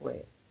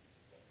spread.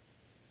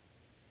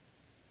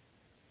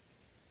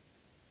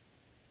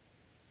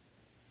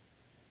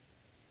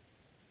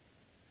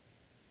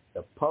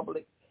 The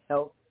public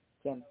health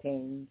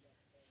campaigns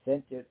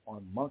centered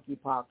on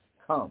monkeypox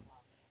come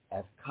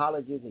as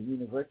colleges and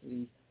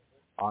universities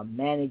are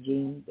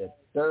managing the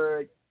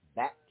third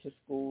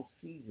back-to-school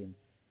season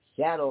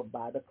shadowed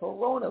by the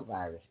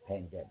coronavirus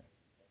pandemic.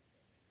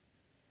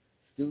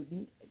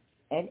 Students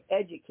and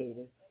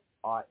educators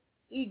are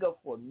eager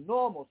for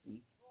normalcy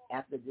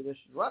after the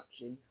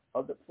disruption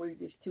of the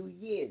previous 2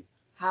 years.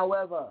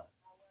 However,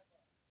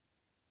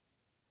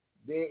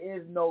 there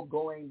is no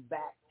going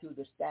back to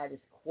the status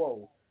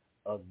quo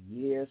of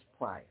years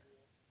prior.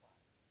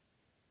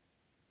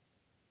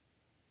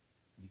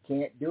 You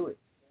can't do it.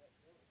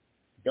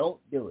 Don't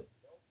do it.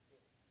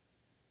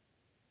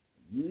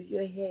 Use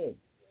your head.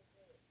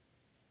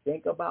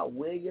 Think about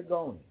where you're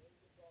going.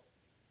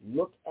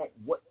 Look at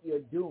what you're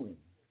doing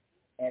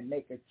and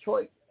make a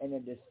choice and a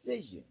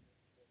decision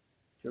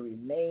to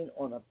remain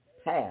on a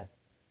path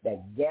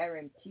that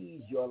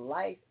guarantees your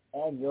life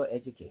and your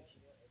education.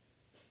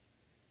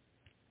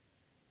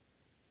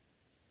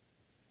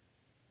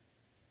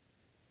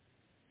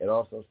 It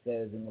also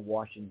says in the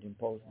Washington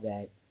Post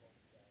that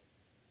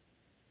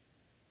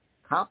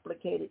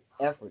complicated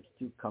efforts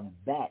to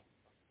combat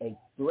a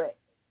threat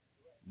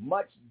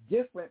much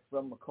different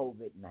from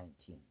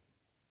COVID-19.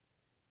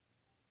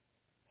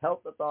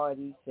 Health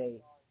authorities say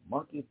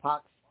monkeypox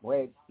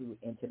spreads through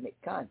intimate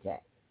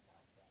contact,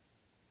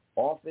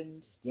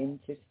 often skin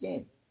to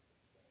skin,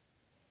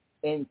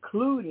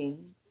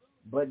 including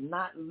but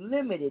not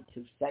limited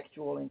to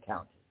sexual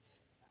encounters.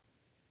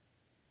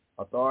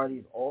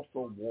 Authorities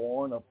also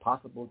warn of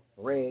possible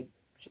spread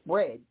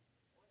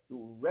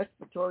through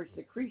respiratory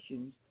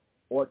secretions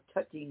or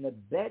touching the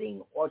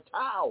bedding or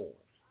towels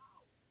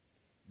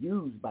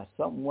used by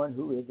someone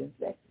who is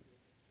infected.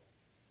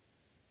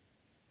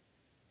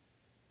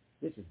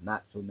 This is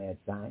Not So Mad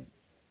Science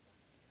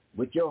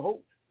with your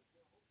host,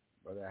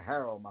 Brother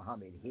Harold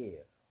Muhammad,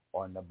 here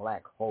on the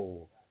Black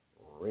Hole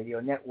Radio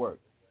Network.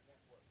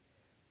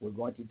 We're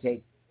going to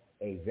take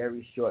a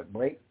very short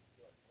break.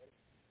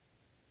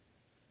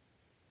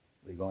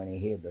 We're going to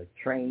hear the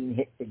train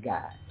hit the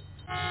guy.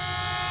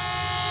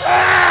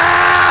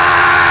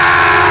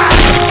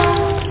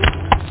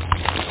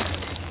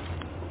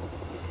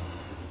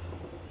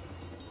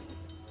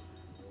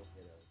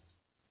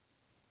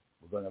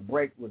 We're going to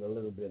break with a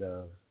little bit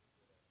of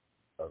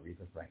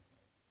Aretha Franklin.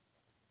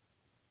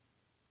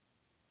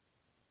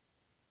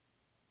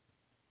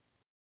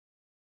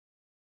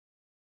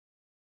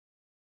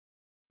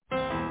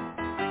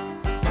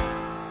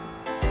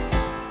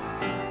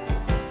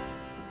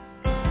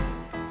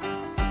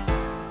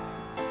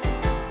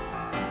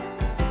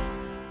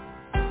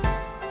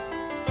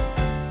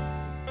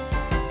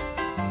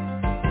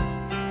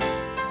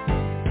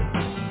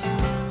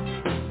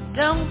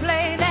 Don't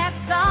play that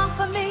song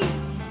for me,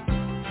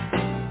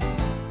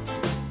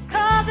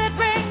 'cause it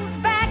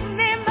brings back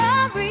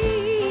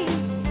memories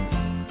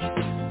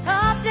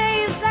of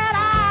days that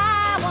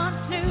I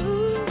once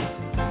knew,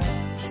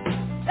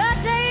 the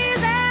days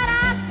that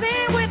I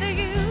spent with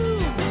you.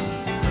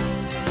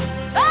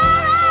 Oh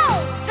no,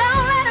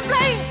 don't let it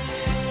play.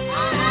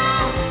 Oh no,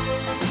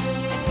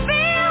 it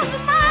fills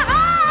my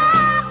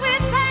heart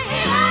with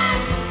pain.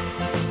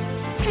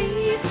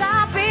 Please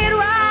stop it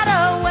right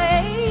away.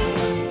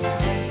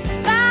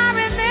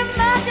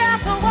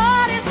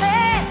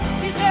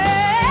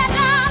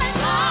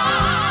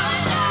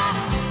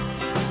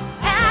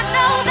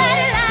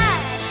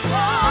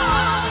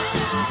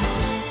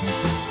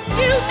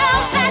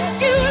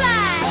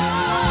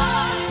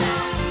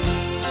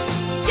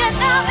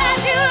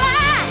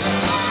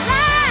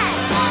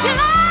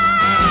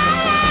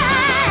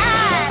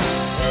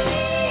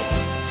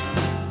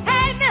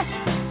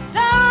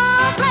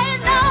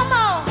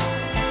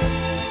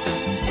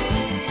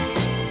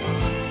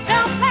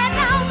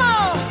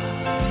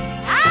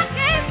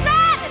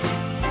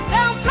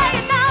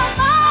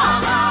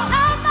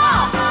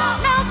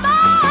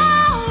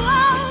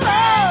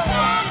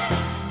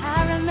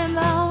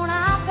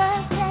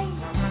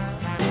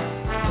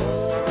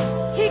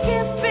 He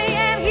kissed me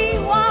and he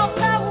walked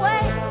away.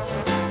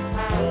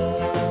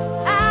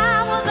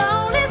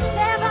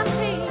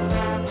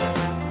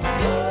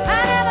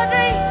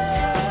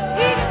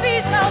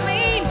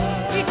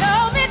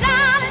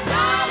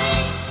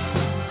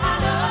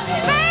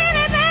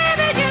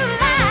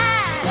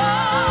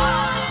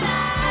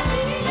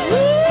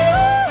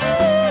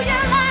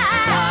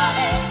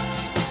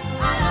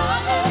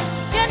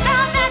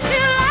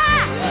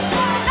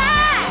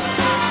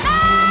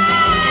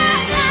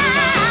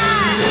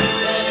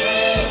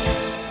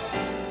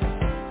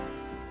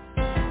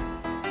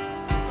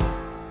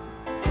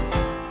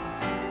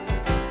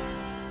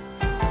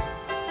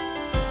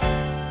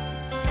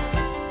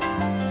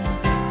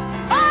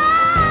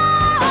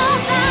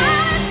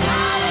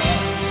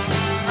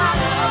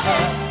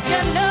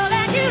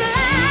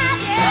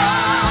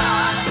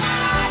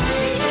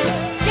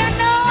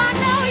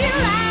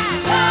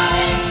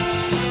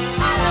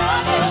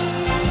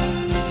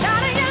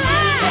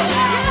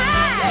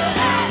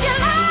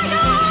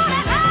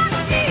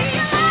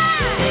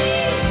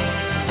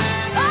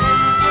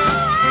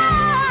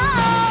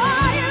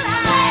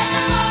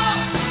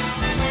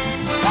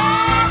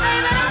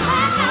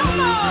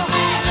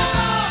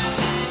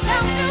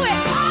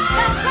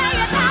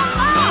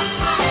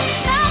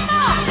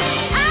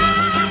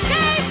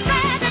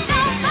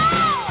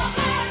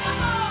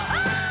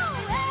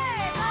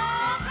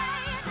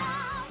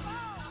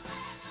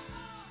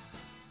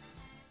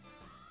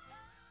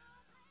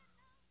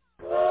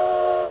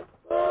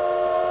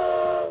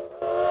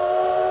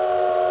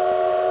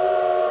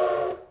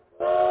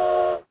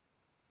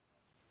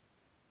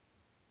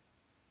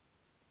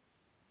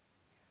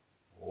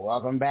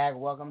 Welcome back.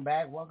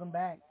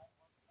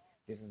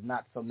 This is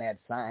Not So Mad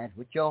Science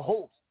with your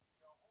host,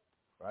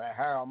 Brother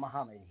Harold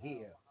Muhammad,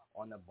 here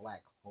on the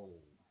Black Hole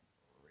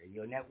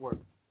Radio Network.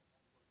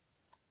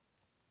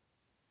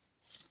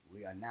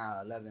 We are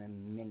now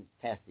 11 minutes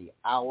past the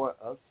hour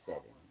of 7,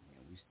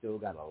 and we still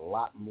got a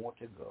lot more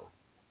to go.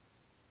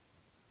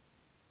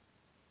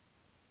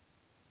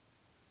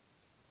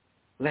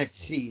 Let's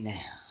see now.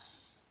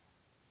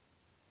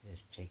 Let's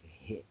take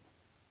a hit.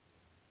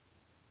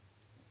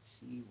 Let's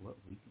see what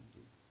we can do.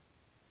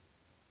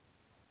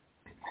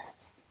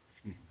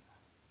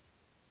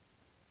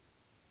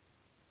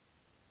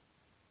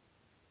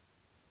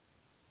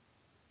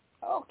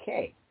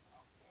 Okay.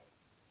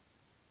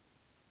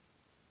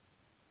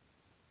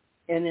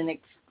 In an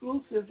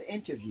exclusive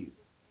interview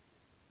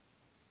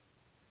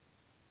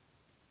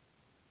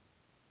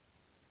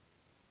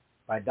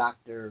by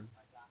Dr.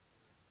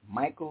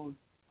 Michael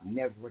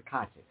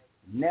Nevrakakis.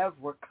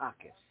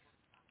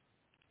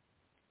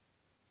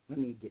 Let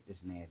me get this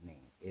man's name.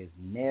 It's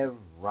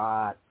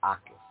Nevrakakis.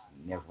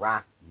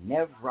 Nevrakakis.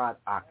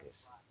 Nevradakis.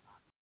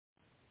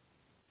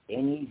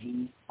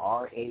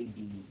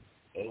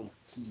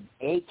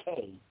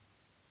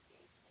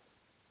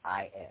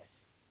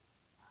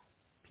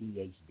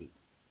 PhD.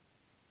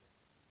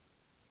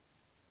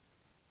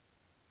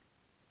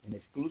 An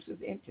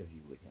exclusive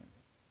interview with him.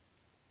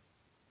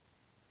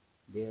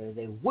 There is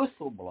a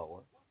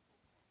whistleblower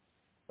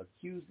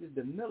accuses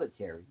the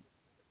military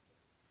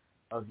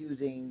of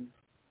using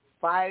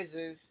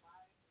Pfizer's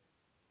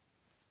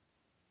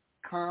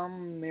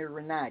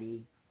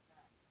Comirnaty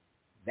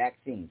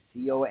vaccine,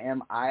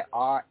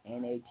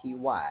 Comirnaty,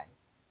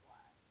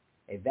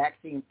 a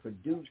vaccine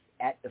produced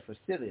at the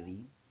facility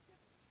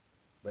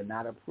but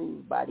not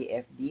approved by the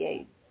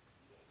FDA.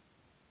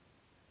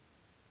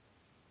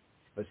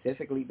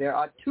 Specifically, there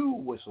are two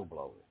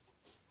whistleblowers,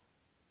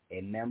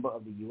 a member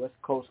of the U.S.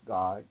 Coast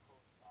Guard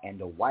and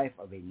the wife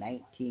of a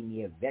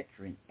 19-year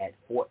veteran at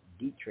Fort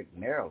Detrick,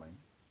 Maryland,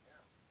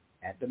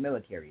 at the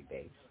military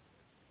base,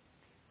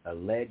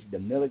 alleged the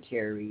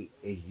military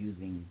is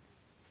using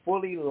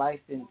fully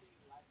licensed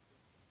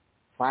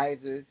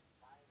Pfizer's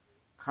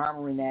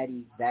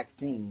Comirnaty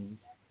vaccines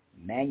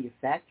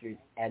manufactured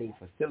at a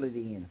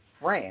facility in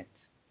France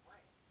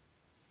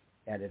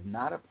that is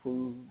not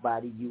approved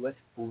by the U.S.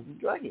 Food and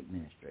Drug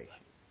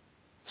Administration.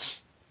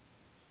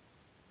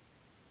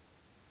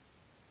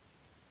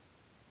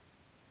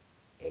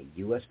 A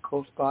U.S.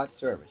 Coast Guard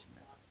serviceman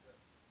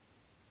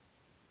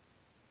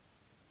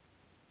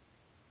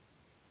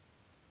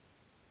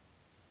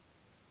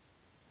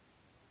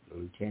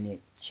Lieutenant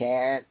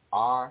Chad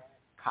R.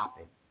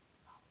 Coppin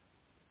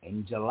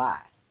in July,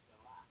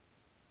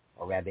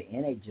 or rather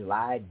in a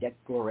July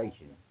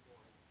declaration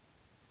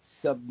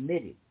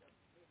submitted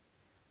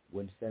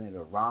when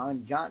Senator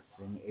Ron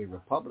Johnson, a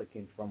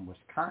Republican from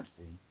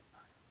Wisconsin,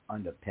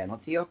 under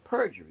penalty of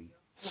perjury,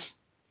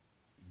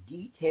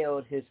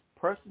 detailed his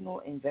personal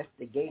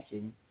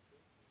investigation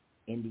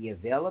in the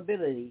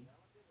availability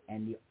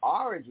and the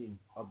origin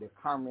of the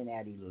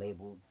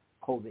Comirnaty-labeled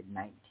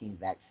COVID-19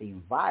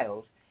 vaccine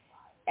vials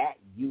at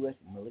U.S.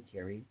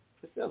 military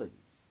facilities.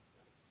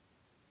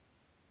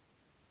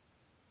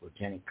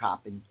 Lieutenant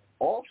Coppin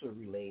also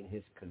relayed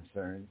his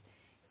concerns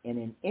in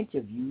an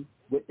interview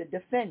with the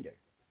Defender,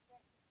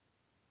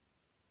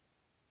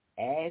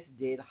 as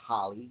did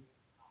Holly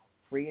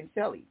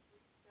Friencelli,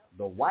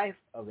 the wife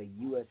of a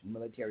U.S.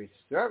 military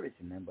service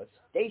member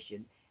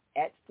stationed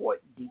at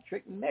Fort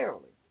Detrick,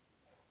 Maryland.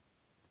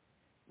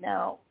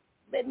 Now,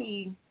 let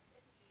me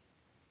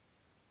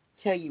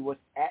tell you what's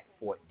at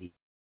Fort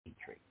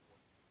Detrick.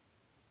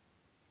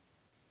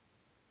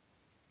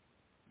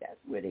 That's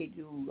where they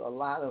do a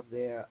lot of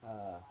their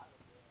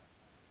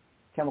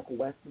chemical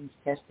weapons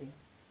testing,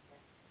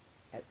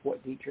 at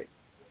Fort Detrick.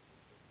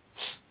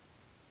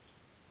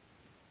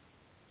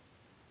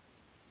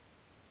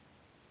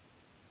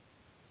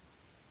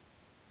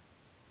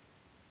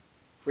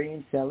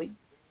 Friencelli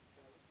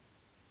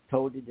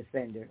told the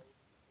Defender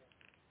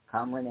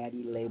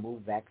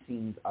Comirnaty-labeled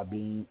vaccines are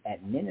being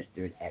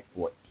administered at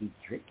Fort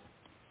Detrick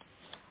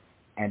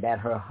and that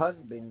her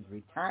husband's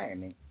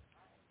retirement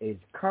is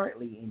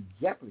currently in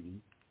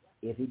jeopardy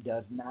if he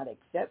does not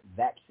accept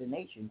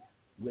vaccination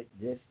with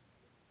this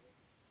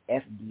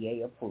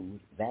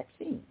FDA-approved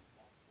vaccine.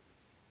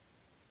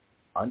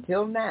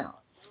 Until now,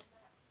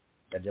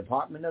 the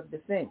Department of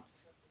Defense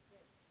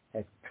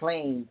has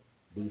claimed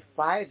the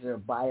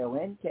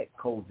Pfizer-BioNTech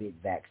COVID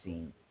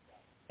vaccine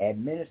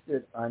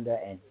administered under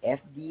an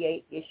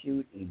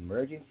FDA-issued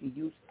emergency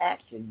use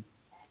action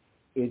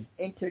is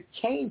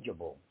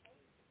interchangeable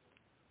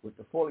with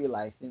the fully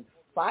licensed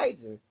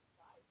Pfizer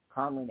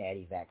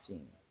Comirnaty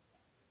vaccine,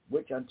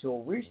 which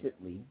until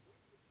recently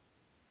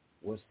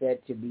was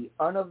said to be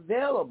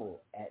unavailable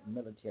at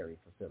military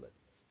facilities.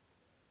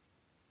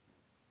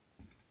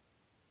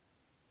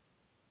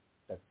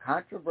 The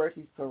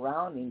controversy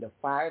surrounding the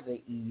Pfizer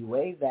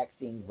EUA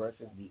vaccine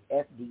versus the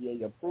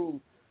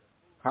FDA-approved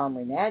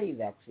Comirnaty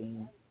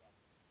vaccine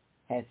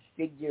has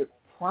figured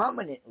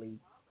prominently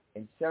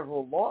in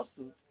several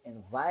lawsuits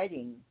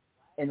inviting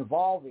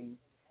involving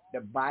the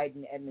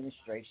Biden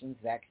administration's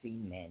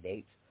vaccine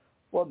mandates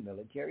for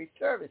military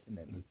service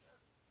members.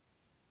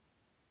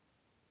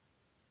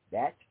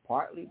 That's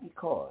partly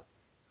because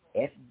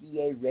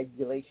FDA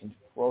regulations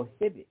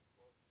prohibit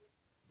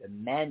the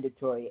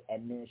mandatory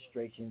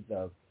administrations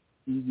of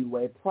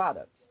EUA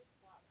products,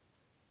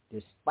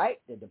 despite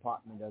the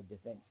Department of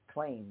Defense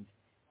claims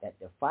that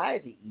the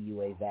Pfizer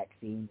EUA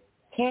vaccine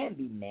can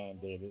be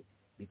mandated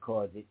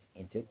because it's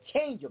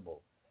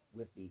interchangeable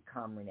with the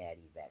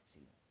Comirnaty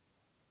vaccine.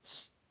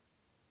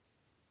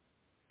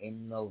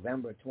 In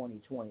November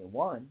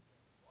 2021,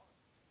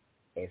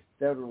 a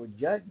federal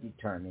judge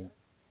determined,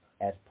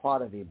 as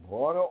part of a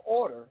broader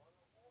order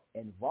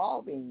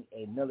involving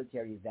a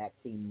military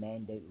vaccine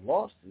mandate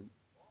lawsuit,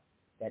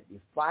 that the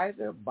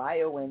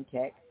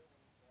Pfizer-BioNTech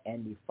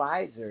and the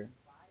Pfizer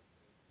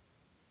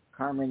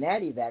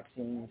Comirnaty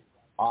vaccines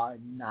are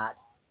not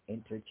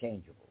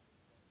interchangeable.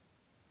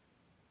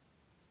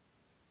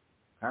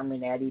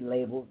 Comirnaty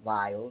labeled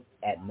vials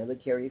at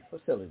military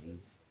facilities,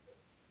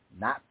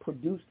 not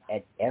produced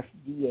at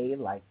FDA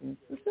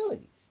licensed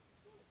facilities.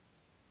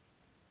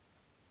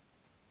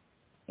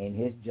 In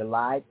his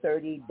July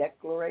 30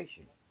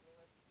 declaration,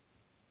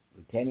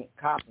 Lieutenant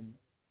Coppin,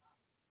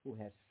 who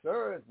has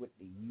served with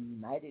the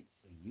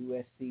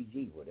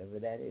USCG, whatever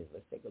that is,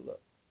 let's take a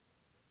look.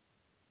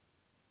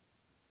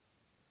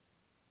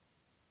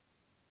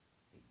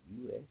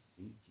 The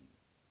USCG.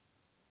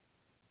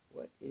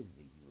 What is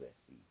the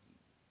USCG?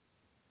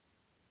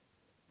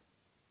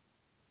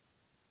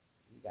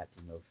 You got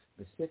to know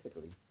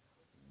specifically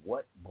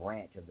what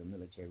branch of the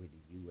military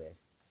the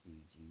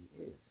USCG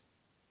is,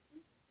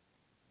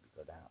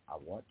 because I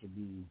want to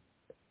be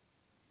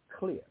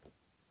clear.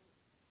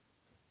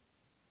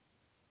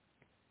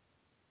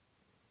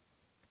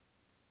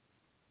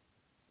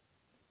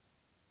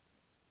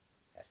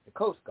 That's the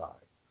Coast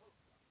Guard.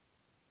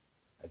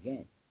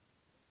 Again,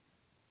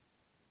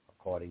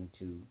 according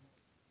to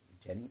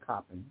Lieutenant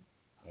Coppin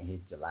in his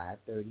July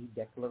 30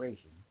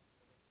 declaration,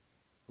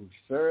 who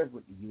served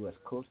with the U.S.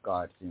 Coast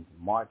Guard since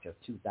March of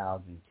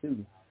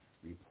 2002,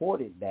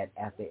 reported that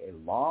after a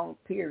long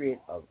period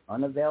of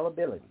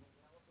unavailability,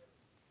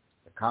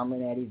 the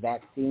Comirnaty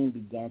vaccine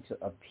began to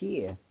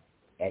appear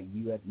at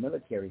U.S.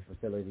 military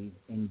facilities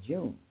in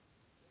June.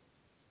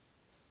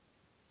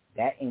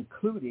 That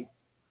included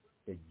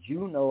the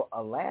Juneau,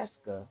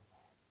 Alaska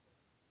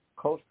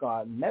Coast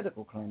Guard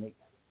Medical Clinic,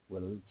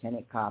 where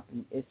Lieutenant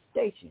Coppin is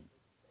stationed,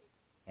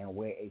 and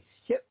where a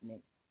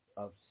shipment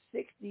of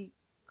 60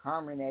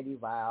 Comirnaty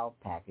vial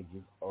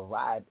packages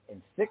arrived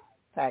in six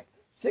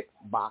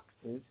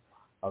boxes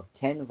of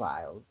 10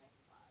 vials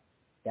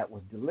that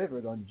was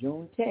delivered on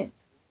June 10th.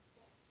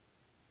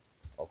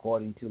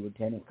 According to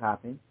Lieutenant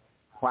Coppin,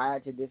 prior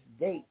to this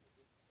date,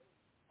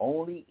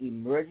 only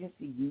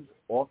emergency use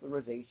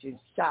authorization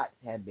shots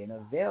had been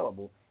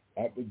available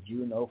at the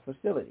Juneau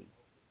facility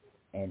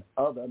and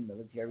other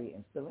military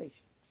installations.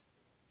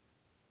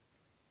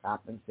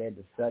 Coppin said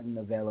the sudden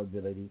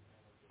availability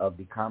of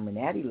the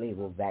Comirnaty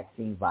labeled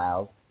vaccine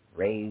vials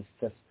raised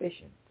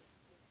suspicions.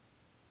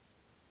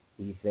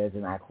 He says,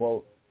 and I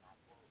quote,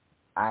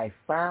 "I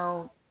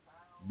found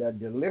the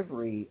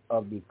delivery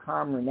of the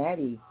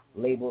Comirnaty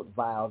labeled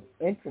vials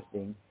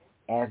interesting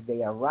as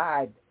they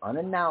arrived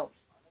unannounced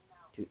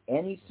to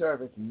any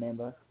service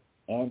member,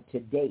 and to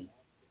date,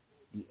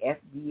 the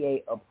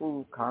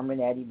FDA-approved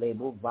Comirnaty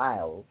labeled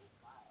vials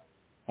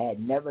had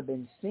never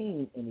been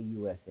seen in the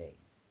USA,"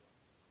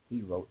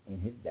 he wrote in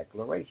his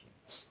declaration.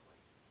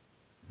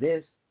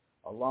 This,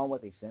 along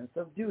with a sense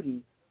of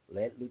duty,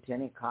 led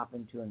Lieutenant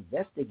Coppin to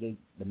investigate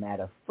the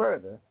matter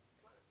further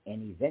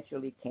and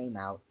eventually came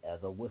out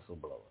as a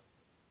whistleblower.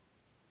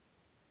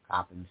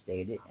 Coppin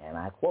stated, and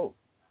I quote,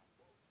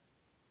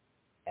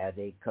 "As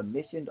a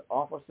commissioned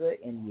officer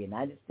in the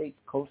United States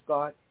Coast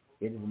Guard,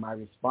 it is my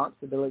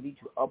responsibility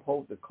to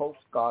uphold the Coast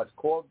Guard's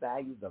core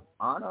values of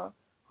honor,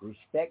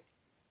 respect,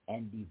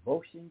 and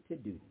devotion to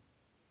duty.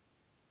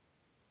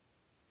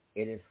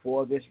 It is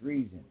for this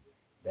reason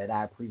that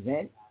I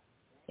present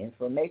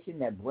information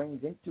that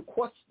brings into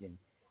question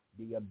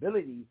the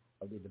ability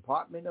of the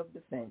Department of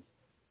Defense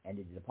and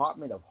the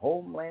Department of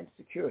Homeland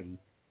Security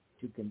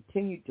to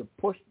continue to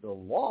push the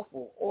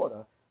lawful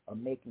order of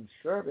making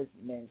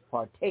servicemen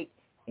partake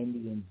in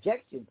the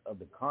injections of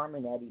the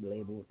Comirnaty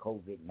labeled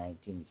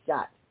COVID-19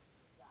 shots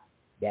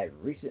that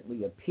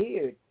recently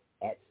appeared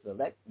at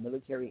select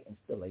military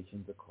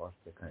installations across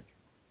the country."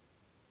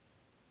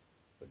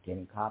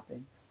 Lieutenant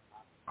Coppin,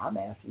 I'm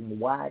asking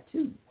why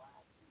too?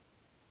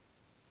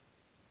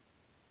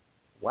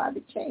 Why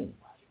the change?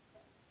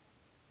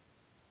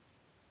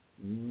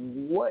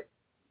 What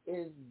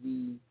is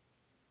the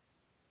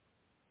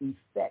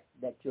effect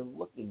that you're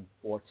looking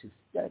for to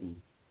study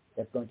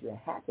that's going to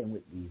happen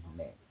with these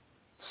men?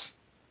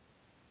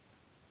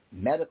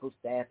 Medical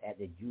staff at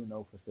the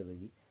Juneau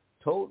facility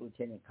told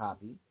Lieutenant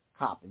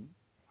Coppin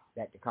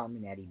that the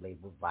Comirnaty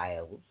labeled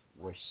vials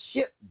were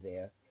shipped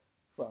there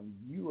from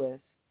U.S.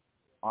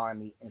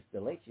 Army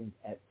installations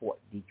at Fort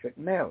Detrick,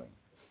 Maryland.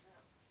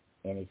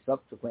 In a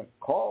subsequent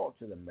call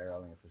to the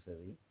Maryland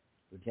facility,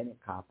 Lieutenant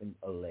Coppin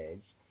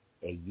alleged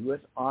a U.S.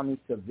 Army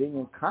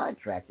civilian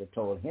contractor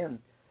told him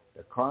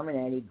the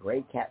Carminati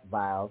Gray Cap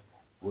vials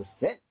were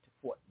sent to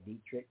Fort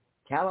Detrick,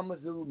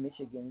 Kalamazoo,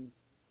 Michigan's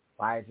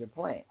Pfizer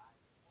plant.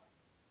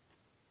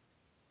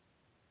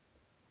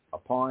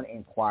 Upon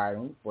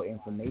inquiring for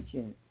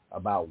information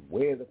about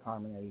where the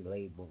Carminati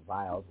labeled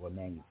vials were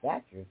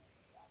manufactured,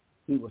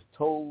 he was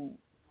told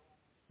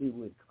he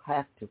would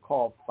have to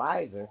call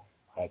Pfizer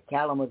at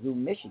Kalamazoo,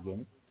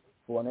 Michigan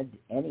for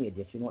any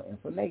additional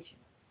information.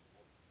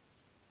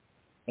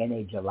 In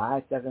a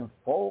July 7th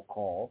phone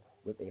call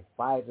with a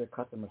Pfizer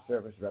customer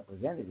service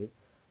representative,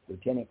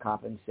 Lieutenant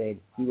Coppin said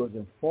he was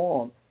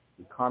informed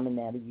the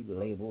Carminati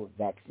labeled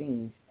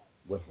vaccines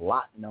with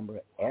lot number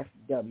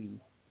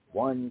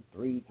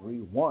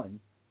FW1331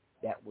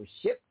 that were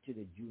shipped to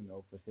the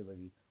Juneau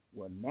facility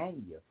were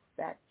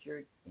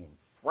manufactured in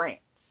France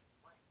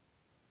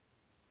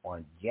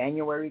on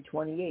January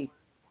 28,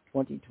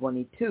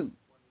 2022,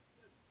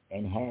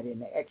 and had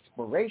an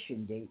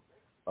expiration date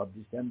of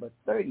December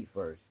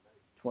 31st,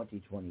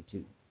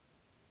 2022.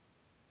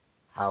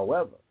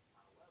 However,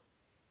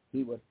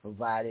 he was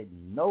provided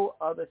no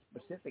other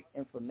specific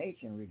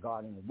information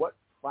regarding what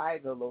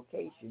Pfizer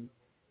location,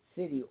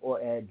 city, or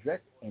address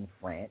in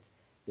France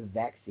the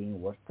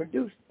vaccine was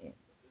produced in.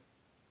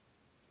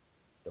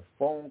 The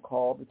phone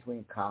call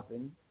between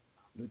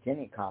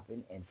Lieutenant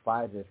Coppin, and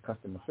Pfizer's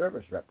customer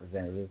service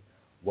representative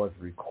was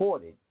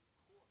recorded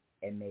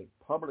and made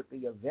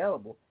publicly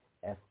available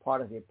as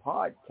part of a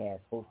podcast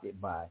hosted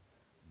by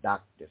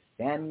Dr.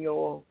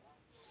 Samuel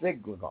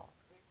Sigoloff,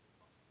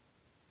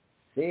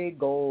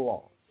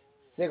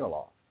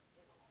 Sigoloff,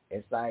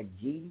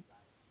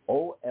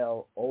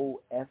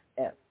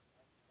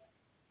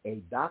 a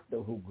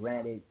doctor who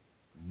granted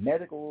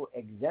medical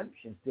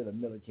exemptions to the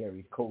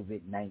military's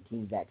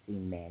COVID-19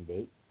 vaccine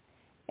mandate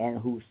and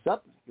who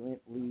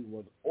subsequently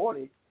was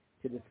ordered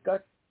to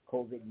discuss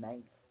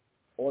COVID-19,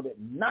 ordered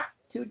not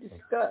to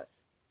discuss.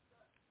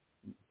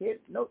 Here,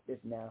 note this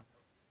now.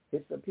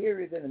 His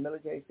superiors in the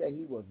military said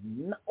he was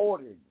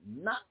ordered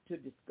not to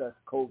discuss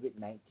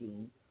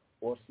COVID-19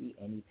 or see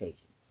any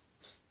patients.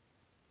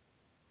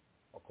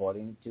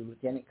 According to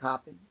Lieutenant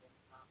Coppin,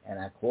 and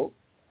I quote,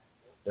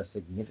 the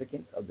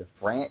significance of the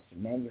France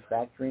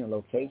manufacturing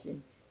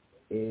location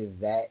is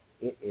that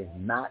it is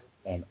not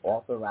an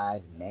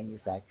authorized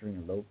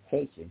manufacturing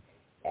location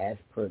as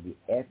per the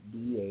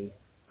FDA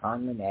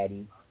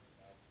Carminati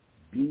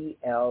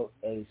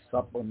BLA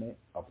supplement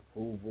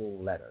approval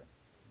letter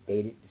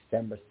dated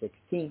December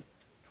 16,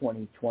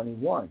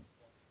 2021,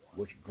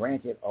 which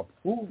granted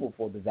approval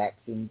for the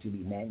vaccine to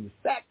be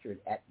manufactured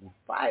at the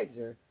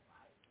Pfizer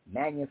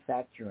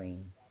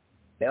Manufacturing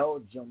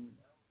Belgium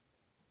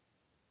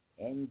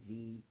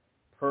NV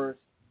Perth,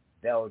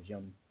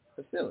 Belgium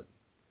facility.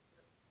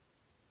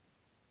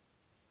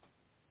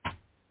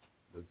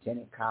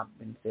 Lieutenant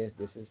Coppin says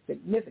this is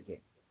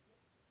significant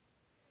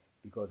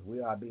because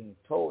we are being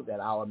told that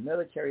our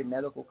military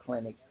medical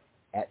clinics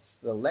at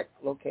select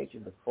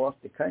locations across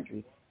the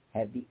country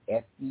have the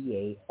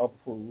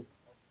FDA-approved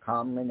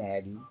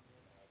Carminati,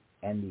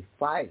 and the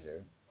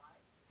Pfizer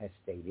has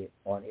stated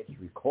on its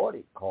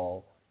recorded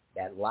call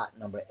that lot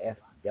number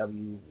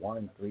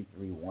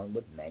FW1331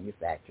 was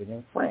manufactured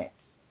in France,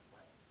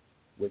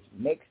 which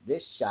makes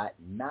this shot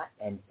not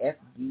an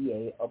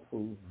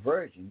FDA-approved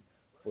version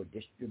for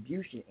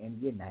distribution in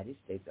the United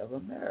States of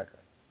America,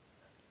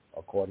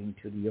 according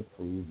to the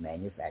approved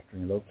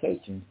manufacturing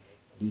locations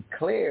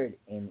declared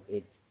in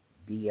its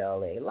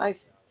BLA license.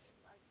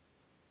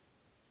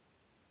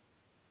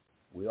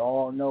 We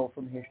all know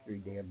from history,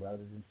 dear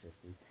brothers and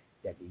sisters,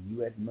 that the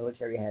U.S.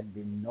 military has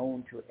been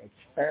known to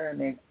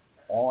experiment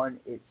on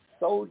its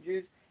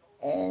soldiers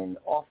and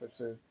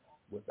officers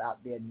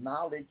without their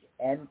knowledge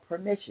and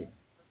permission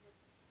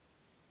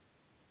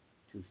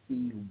to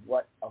see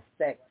what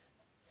effects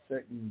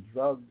certain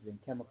drugs and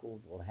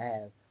chemicals will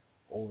have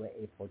over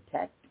a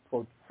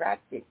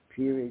protracted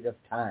period of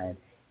time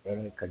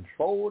in a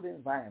controlled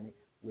environment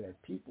where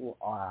people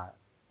are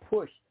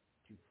pushed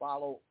to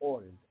follow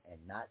orders and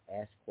not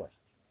ask questions.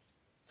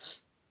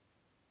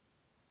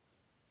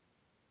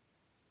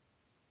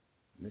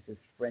 Mrs.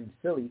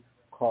 Francilli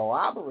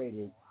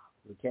corroborated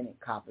Lieutenant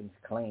Coppin's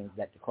claims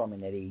that the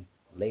Carminati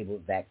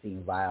labeled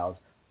vaccine vials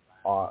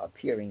are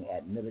appearing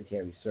at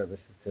military service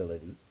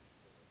facilities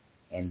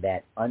and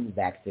that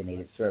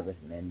unvaccinated service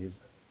members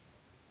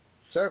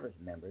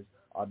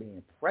are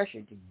being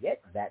pressured to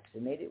get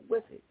vaccinated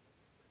with it.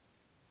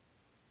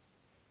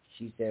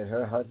 She said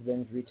her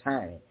husband's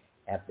retirement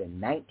after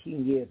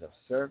 19 years of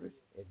service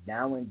is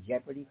now in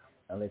jeopardy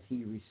unless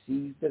he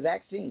receives the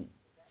vaccine.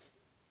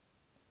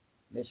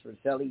 Ms.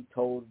 Rosselli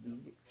told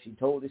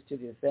this to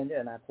the defendant,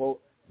 and I quote,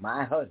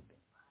 "My husband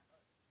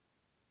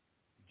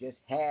just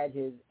had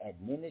his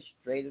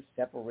administrative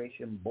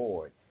separation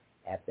board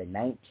after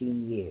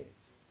 19 years.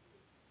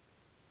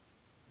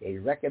 They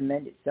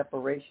recommended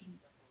separation,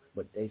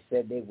 but they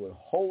said they would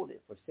hold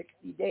it for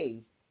 60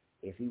 days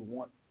if he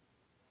wanted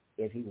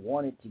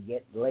to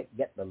get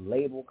the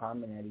label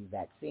Carminati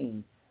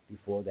vaccine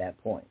before that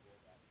point.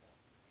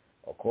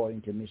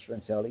 According to Ms.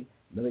 Francelli,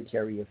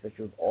 military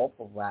officials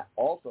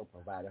also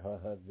provided her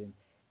husband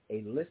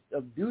a list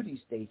of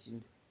duty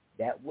stations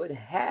that would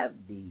have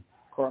the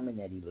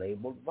Carminetti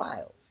labeled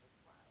vials.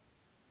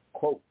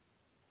 Quote,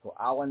 for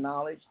our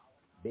knowledge,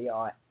 they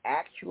are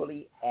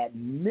actually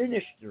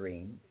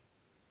administering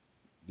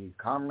the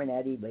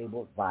Carminetti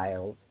labeled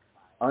vials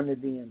under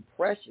the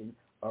impression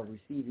of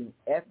receiving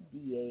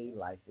FDA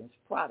licensed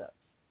products,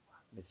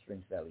 Ms.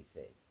 Francelli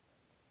said,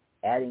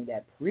 adding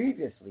that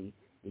previously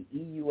the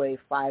EUA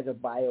Pfizer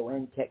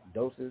BioNTech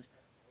doses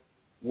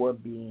were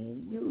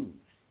being used.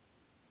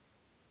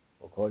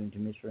 According to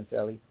Ms.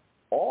 Francelli,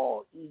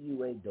 all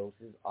EUA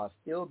doses are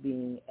still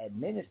being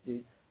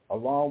administered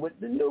along with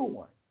the new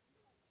one,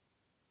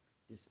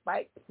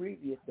 despite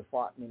previous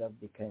Department of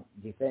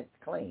Defense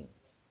claims.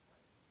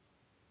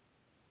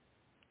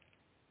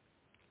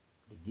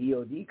 The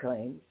DoD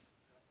claims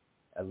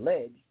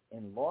alleged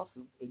in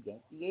lawsuits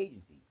against the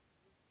agency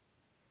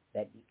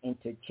that the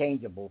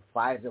interchangeable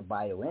Pfizer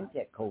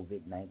BioNTech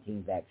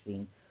COVID-19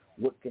 vaccine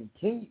would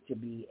continue to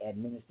be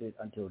administered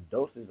until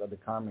doses of the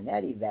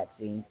Carminetti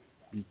vaccine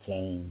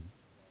becomes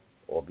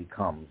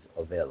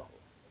available.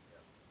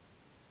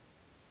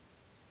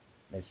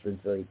 Ms.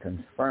 Francelli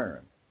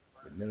confirmed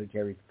the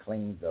military's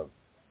claims of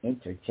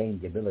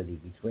interchangeability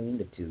between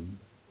the two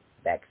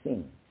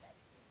vaccines.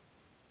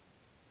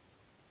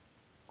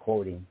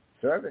 Quoting,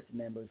 service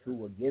members who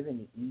were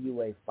given the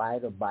EUA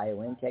Pfizer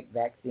BioNTech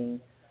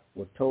vaccine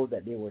were told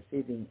that they were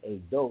receiving a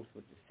dose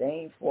with the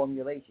same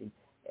formulation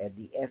as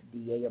the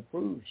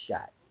FDA-approved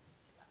shot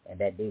and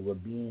that they were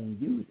being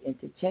used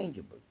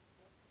interchangeably.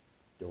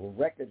 The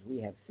records we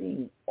have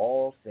seen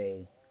all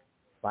say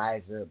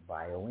Pfizer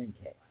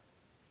BioNTech.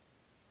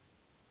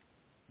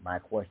 My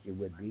question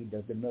would be,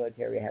 does the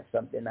military have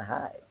something to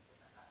hide?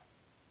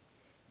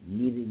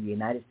 Neither the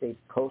United States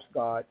Coast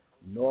Guard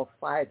nor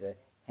Pfizer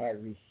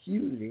had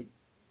refuted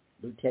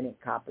Lieutenant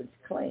Coppen's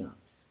claims.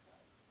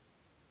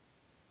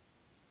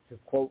 To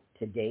quote,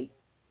 to date,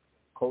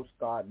 Coast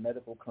Guard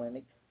medical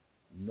clinics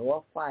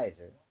nor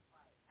Pfizer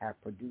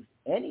have produced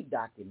any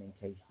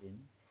documentation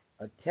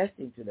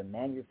attesting to the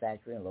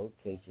manufacturing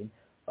location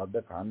of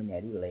the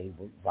Carminetti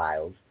labeled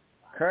vials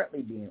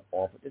currently being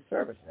offered to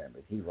service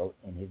members, he wrote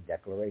in his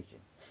declaration.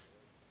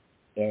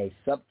 In a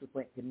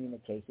subsequent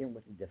communication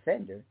with the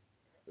defender,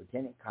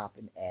 Lieutenant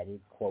Coppen added,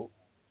 quote,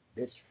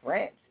 this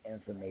France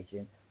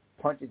information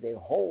punches a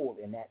hole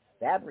in that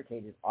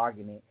fabricated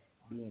argument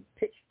being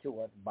pitched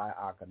to us by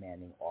our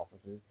commanding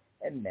officers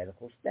and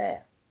medical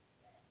staff.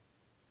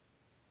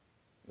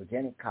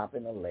 Lieutenant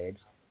Coppen alleged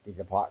the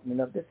Department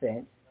of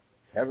Defense,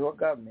 federal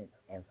government,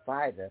 and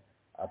Pfizer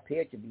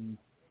appear to be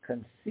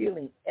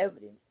concealing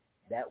evidence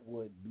that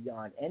would,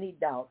 beyond any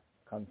doubt,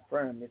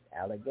 confirm this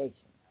allegation.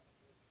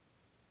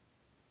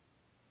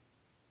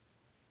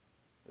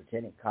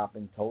 Lieutenant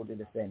Coppen told the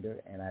defender,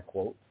 and I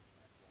quote,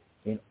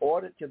 in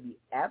order to be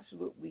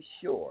absolutely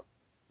sure,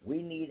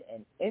 we need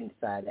an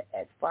insider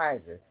at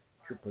Pfizer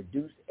to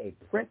produce a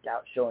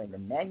printout showing the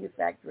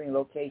manufacturing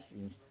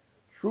locations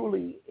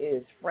truly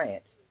is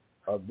France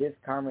of this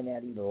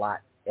Carminetti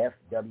lot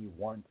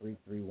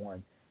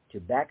FW1331 to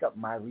back up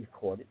my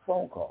recorded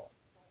phone call.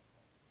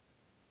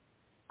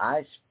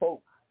 I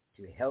spoke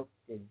to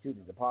the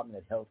Department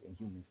of Health and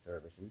Human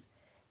Services,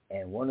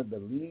 and one of the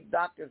lead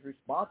doctors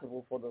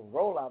responsible for the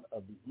rollout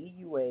of the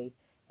EUA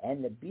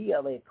and the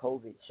BLA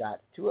COVID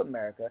shots to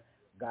America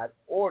got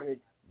ordered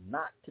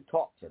not to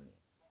talk to me.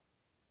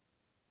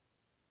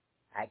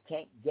 I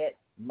can't get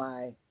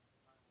my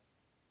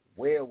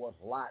where was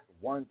lot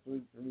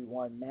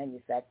 1331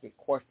 manufactured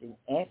question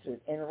answered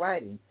in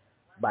writing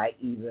by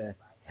either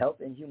Health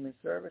and Human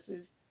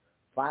Services,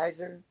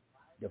 Pfizer,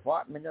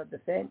 Department of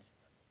Defense,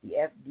 the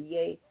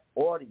FDA,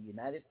 or the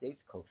United States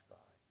Coast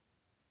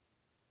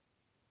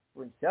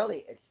Guard.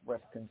 Francelli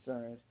expressed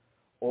concerns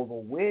over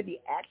where the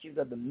actions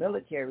of the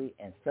military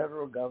and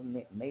federal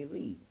government may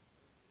lead.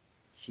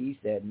 She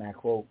said, and I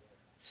quote,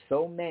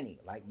 so many,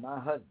 like my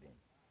husband,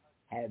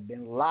 have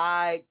been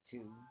lied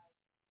to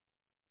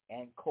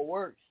and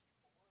coerced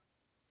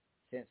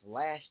since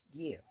last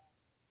year.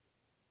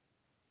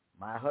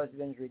 My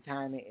husband's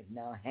retirement is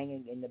now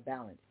hanging in the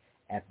balance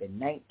after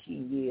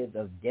 19 years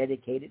of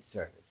dedicated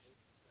service.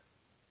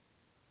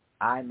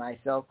 I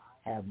myself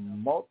have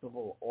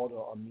multiple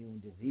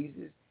autoimmune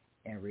diseases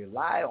and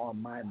rely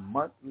on my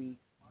monthly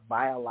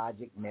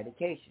biologic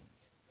medications.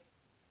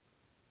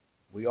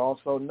 We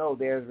also know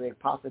there's a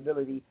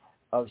possibility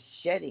of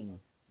shedding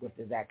with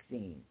the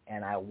vaccine,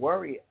 and I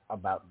worry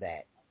about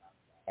that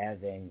as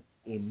an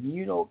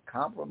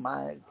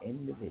immunocompromised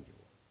individual.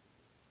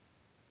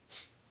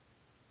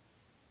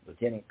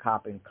 Lieutenant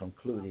Coppen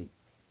concluded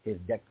his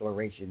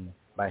declaration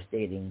by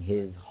stating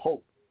his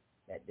hope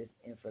that this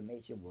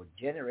information will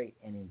generate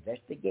an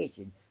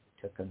investigation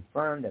to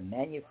confirm the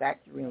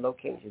manufacturing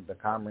locations of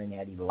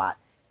Carminetti lot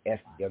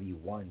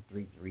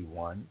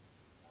FW1331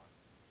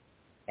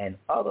 and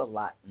other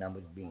lot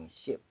numbers being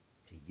shipped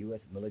to U.S.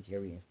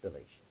 military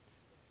installations.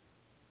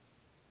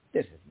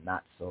 This is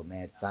Not So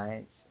Mad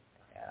Science,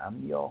 and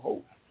I'm your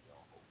host.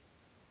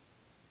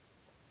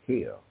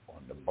 here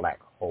on the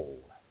Black Hole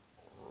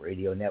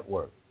Radio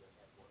Network.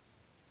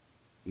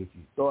 If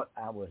you thought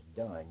I was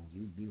done,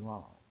 you'd be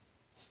wrong.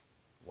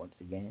 Once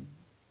again,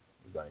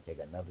 we're going to take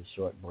another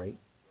short break.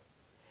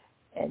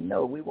 And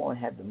no, we won't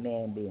have the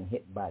man being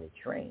hit by the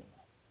train.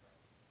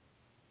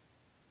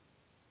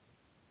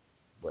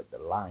 But the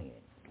lion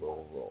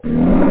will roar.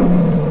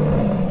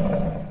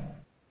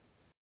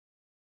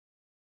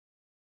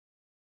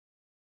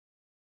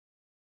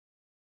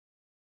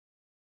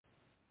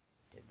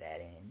 To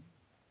that end,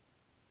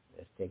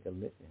 let's take a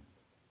listen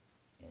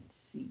and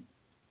see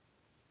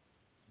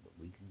what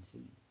we can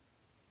see.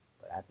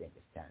 But I think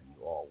it's time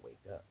you all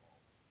wake up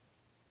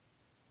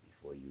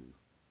before you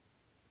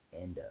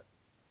end up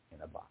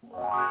in a box.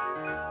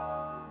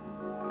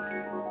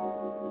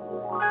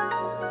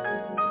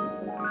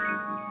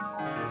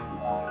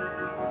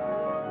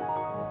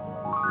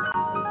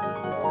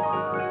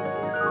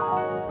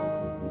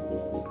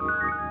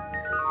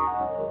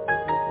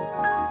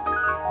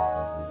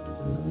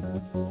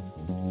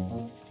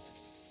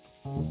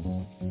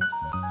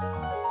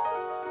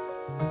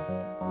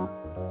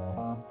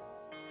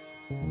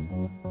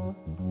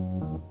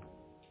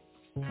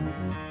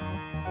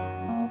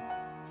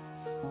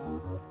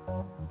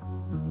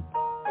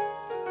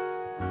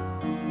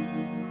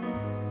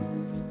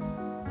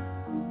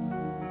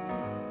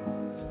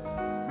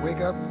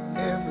 Wake up,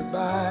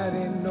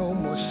 everybody, no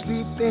more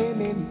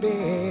sleeping in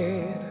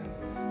bed.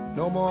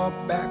 No more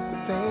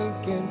backward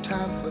thinking,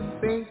 time for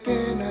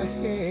thinking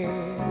ahead.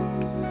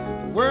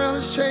 The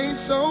world has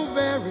changed so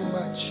very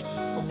much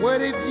from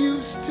what it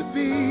used to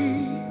be.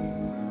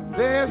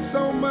 There's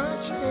so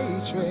much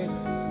hatred,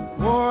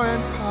 war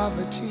and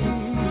poverty.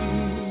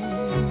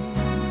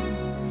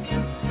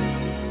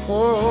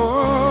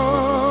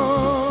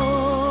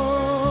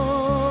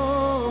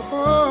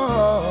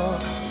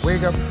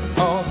 Wake up,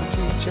 all the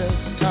teachers,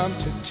 time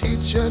to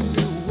teach a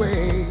new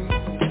way.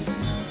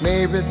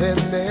 Maybe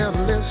then they'll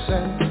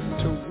listen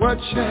to what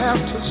you have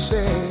to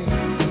say.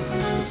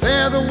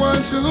 They're the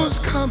ones who's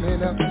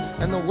coming up,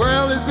 and the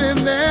world is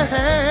in their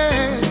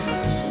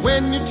hands.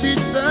 When you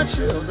teach the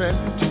children,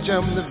 teach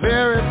them the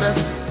very best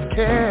you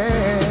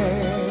can.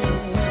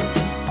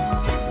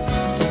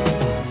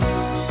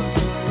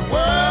 The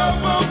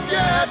world won't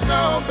get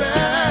no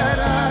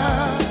better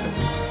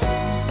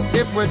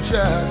if we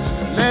just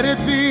let it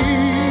be.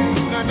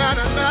 Na na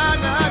na na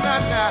na na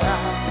na.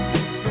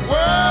 The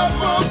world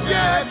won't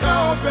get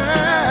no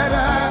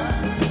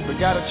better. We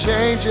gotta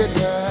change it,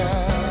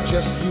 yeah,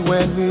 just you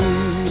and me.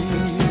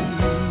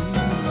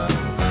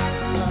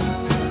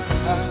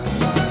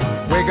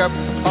 Wake up,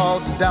 all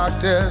the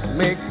doctors,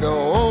 make the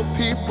old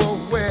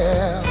people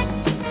well.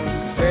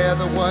 They're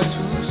the ones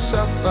who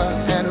suffer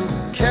and who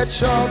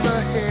catch all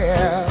the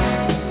hair.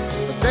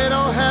 But they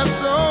don't have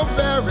so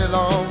very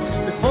long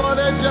before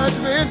their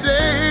judgment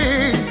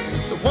day.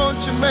 So won't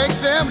you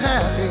make them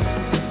happy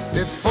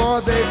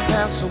before they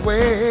pass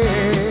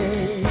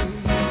away?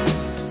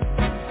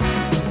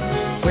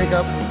 Wake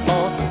up,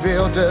 all the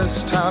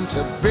builders, time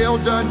to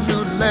build a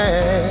new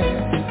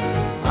land.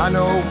 I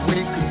know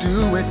we could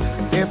do it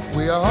if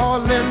we all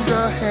lend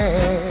a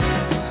hand.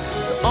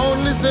 The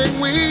only thing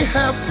we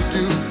have to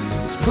do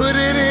is put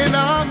it in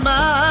our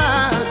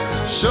minds.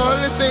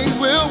 Surely things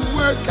will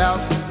work out.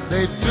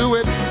 They do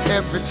it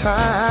every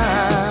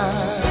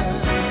time.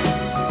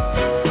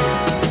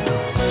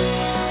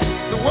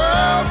 The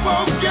world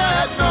won't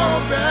get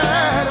no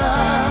better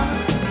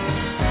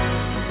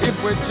if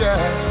we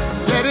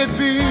just let it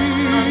be.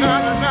 Na,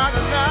 na, na,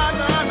 na,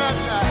 na, na,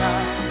 na.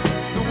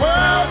 The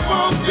world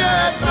won't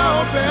get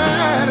no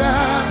better.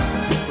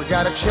 We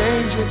gotta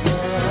change it,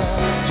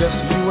 yeah, just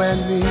you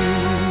and me.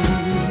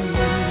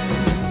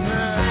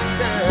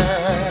 Yeah.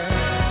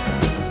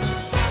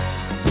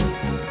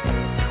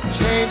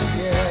 Change it,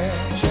 yeah,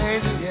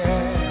 change it, yeah,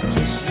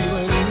 just you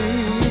and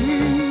me.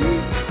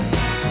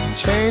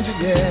 Change it,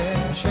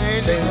 yeah,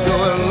 change it. Can't do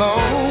it alone,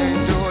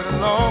 can't do it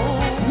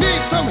alone.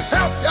 Need some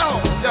help, y'all,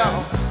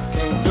 y'all.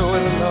 Can't do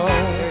it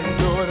alone, can't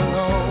do it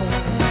alone.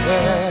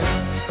 Yeah,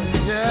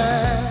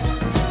 yeah.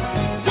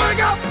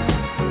 Wake up,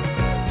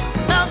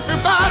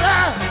 everybody.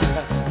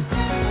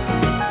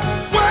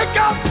 Wake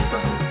up,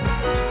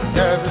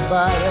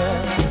 everybody.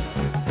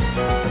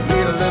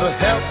 Need a little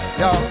help,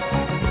 y'all.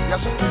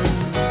 Yes, I do.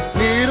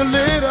 Need a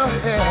little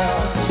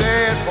help. Say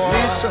it, boy.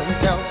 Need some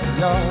help,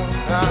 y'all.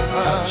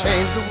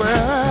 Change the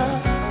world,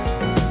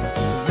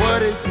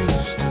 what it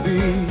used to be.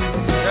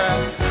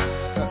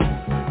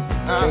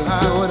 Can't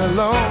do it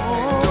alone.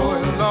 Can't do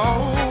it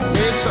alone.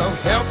 Need some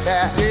help,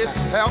 yeah. Need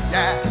some help,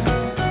 yeah.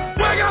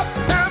 Wake up,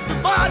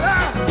 everybody.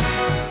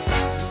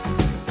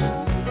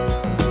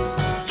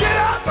 Get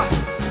up,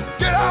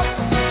 get up,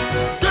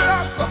 get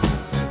up,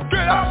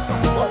 get up.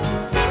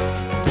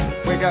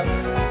 Wake up.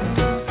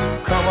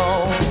 Come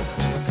on,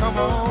 come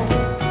on.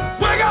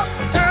 Wake up,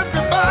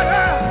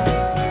 everybody.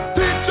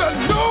 Teach a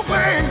new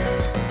way.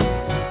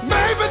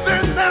 Maybe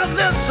then they'll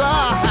listen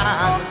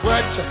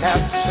what you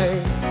have to say.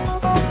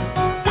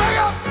 Wake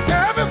up,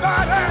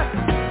 everybody.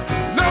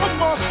 No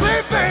more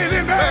sleeping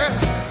in there.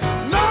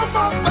 No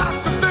more about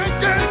the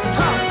thinking.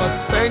 Time for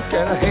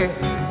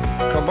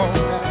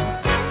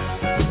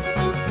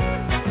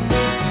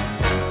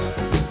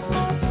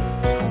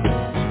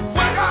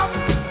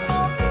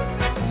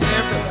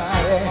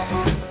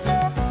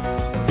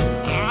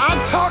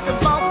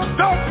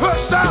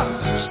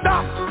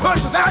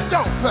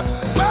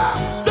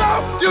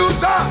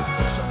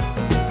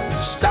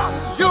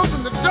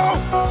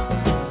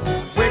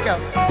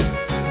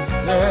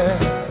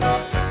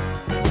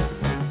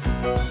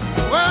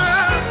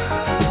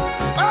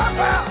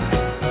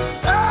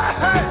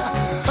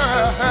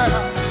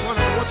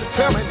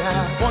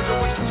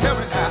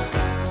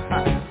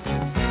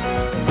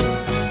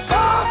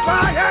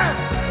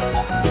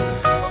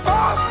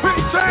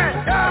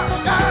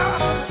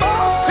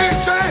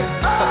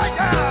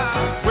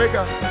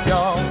up,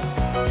 y'all.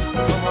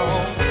 Come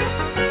on.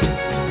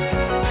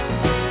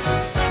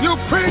 You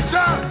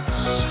preachers,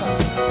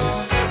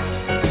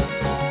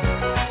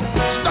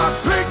 stop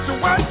preaching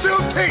what you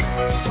teach.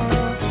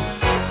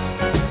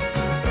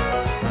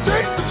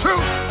 Teach the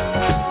truth.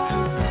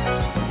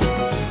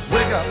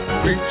 Wake up,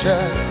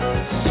 preachers.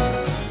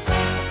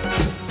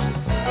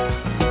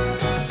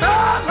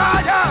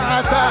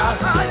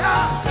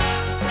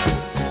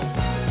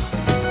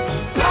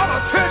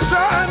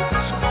 Politicians,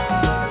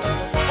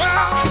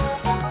 well,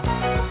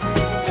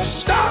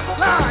 stop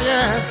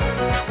lying.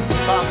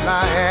 Stop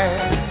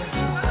lying.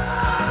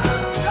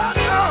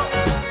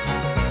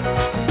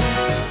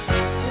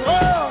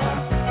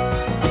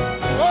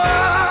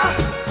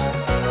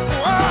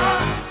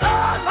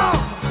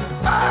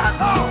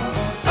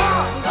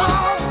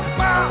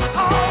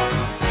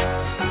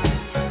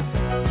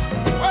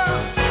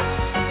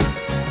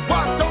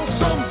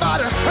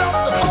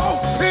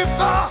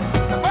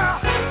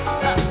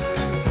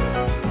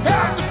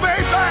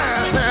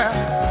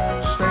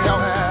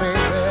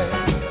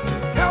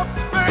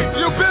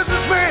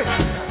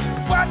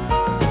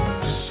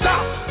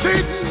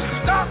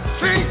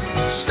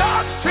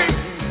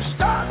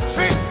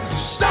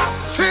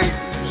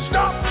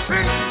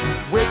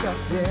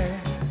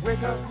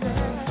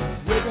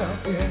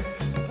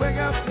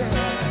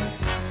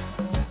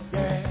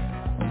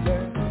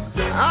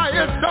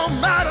 It don't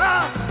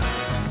matter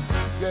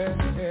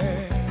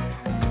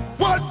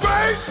what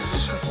race,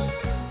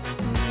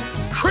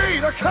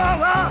 creed, or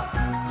color.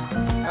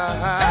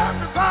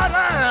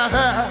 Everybody,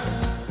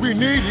 we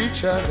need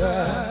each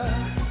other.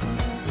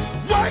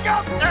 Wake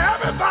up,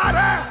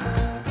 everybody.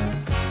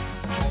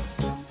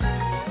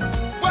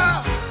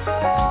 Well,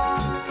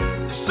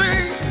 see,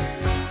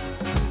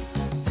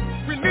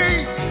 we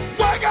need,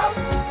 wake up,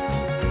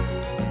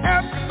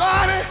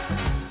 everybody.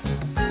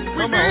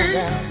 We need.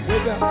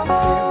 Wake up,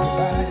 everybody.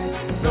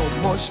 No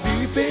more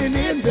sleeping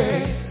in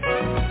bed.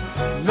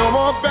 No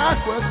more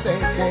backward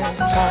thinking.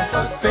 Time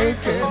for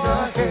thinking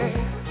ahead.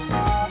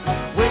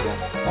 Wake up,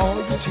 all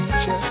you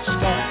teachers.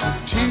 Start to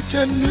teach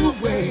a new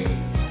way.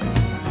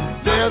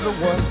 They're the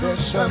ones that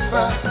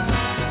suffer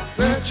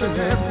each and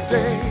every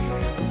day.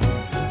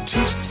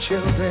 Teach the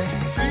children.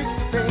 Teach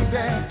the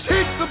baby.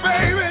 Teach the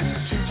baby.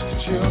 Teach the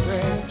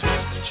children.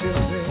 Teach the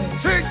children.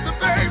 Teach the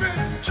baby.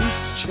 Teach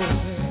the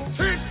children.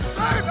 Teach the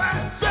baby.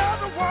 They're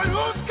the one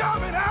who's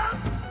coming out.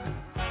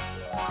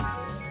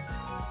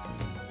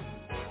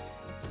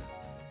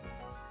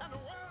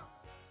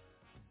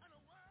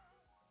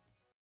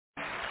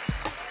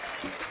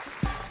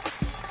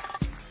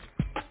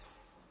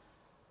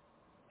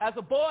 As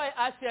a boy,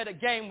 I shared a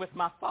game with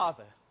my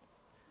father.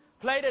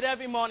 Played it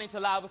every morning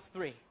till I was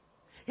 3.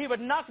 He would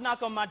knock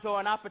on my door,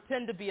 and I'd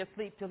pretend to be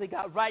asleep till he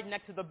got right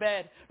next to the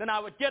bed. Then I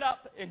would get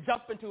up and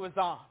jump into his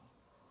arms.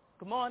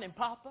 Good morning,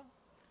 Papa.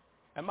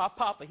 And my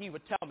papa, he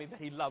would tell me that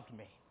he loved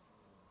me.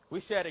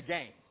 We shared a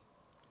game,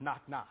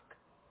 knock, knock,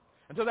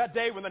 until that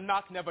day when the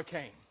knock never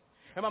came.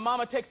 And my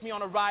mama takes me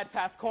on a ride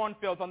past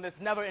cornfields on this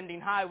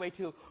never-ending highway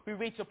till we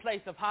reach a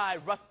place of high,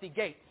 rusty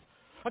gates.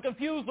 A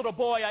confused little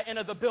boy, I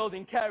enter the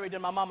building carried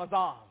in my mama's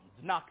arms.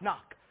 Knock,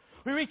 knock.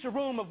 We reach a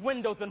room of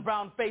windows and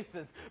brown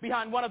faces.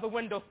 Behind one of the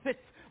windows sits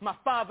my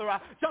father. I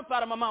jump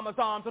out of my mama's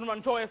arms and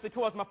run joyously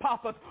towards my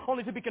papa's,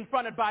 only to be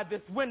confronted by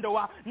this window.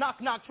 I knock,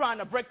 knock, trying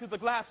to break through the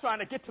glass, trying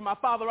to get to my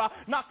father. I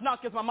knock, knock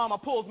as my mama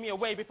pulls me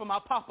away before my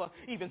papa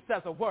even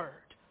says a word.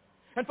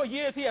 And for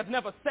years he has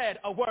never said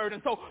a word.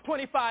 And so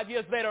 25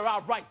 years later I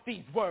write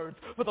these words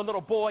for the little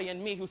boy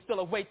in me who still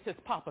awaits his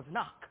papa's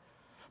knock.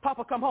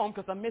 Papa, come home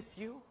because I miss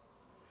you.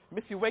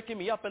 Miss you waking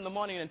me up in the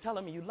morning and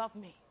telling me you love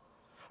me.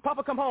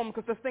 Papa, come home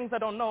because there's things I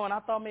don't know, and I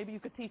thought maybe you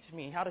could teach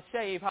me how to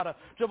shave, how to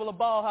dribble a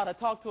ball, how to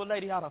talk to a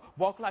lady, how to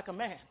walk like a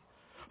man.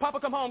 Papa,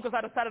 come home because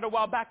I decided a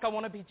while back I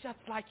want to be just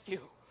like you,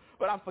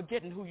 but I'm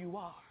forgetting who you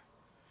are.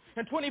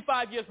 And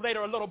 25 years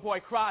later, a little boy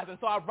cries, and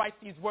so I write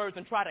these words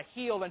and try to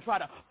heal and try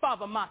to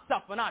father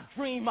myself, and I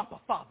dream up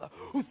a father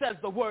who says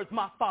the words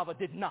my father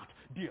did not.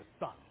 Dear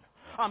son,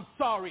 I'm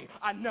sorry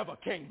I never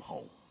came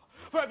home.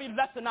 For every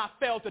lesson I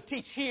failed to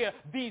teach, hear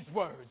these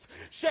words.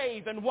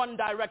 Shave in one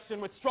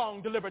direction with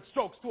strong, deliberate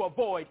strokes to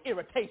avoid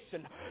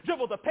irritation.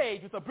 Dribble the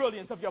page with the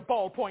brilliance of your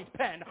ballpoint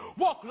pen.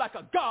 Walk like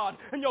a god,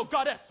 and your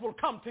goddess will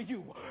come to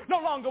you. No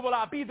longer will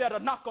I be there to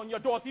knock on your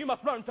door, so you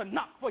must learn to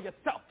knock for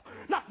yourself.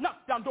 Knock,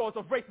 knock down doors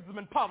of racism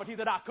and poverty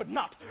that I could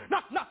not.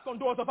 Knock, knock on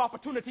doors of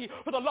opportunity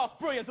for the lost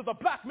brilliance of the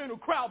black men who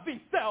crowd these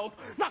cells.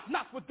 Knock,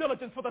 knock with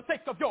diligence for the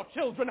sake of your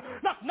children.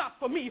 Knock, knock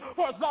for me,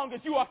 for as long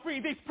as you are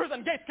free, these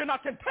prison gates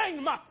cannot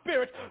contain my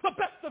spirit. The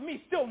best of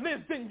me still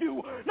lives in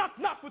you. Knock,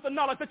 knock with the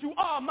knowledge that you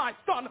are my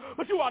son,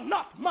 but you are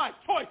not my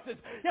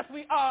choices. Yes,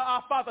 we are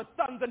our father's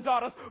sons and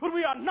daughters, but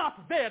we are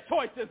not their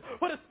choices.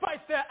 But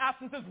despite their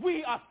absences,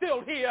 we are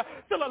still here,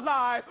 still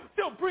alive,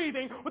 still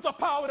breathing, with the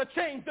power to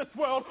change this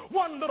world,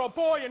 one little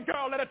boy and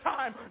girl at a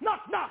time.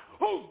 Knock, knock,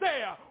 who's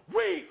there?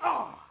 We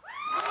are.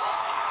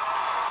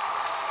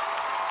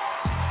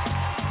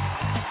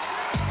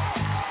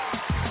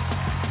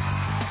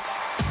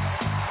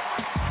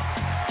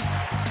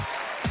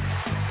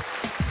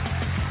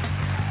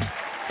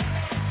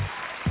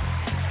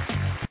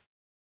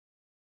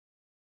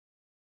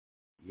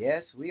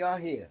 Yes, we are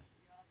here.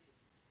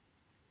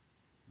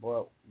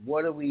 But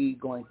what are we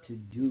going to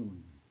do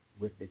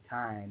with the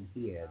time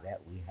here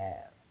that we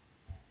have?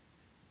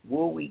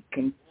 Will we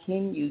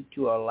continue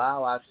to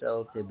allow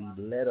ourselves to be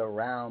led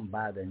around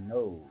by the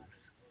nose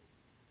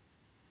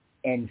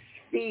and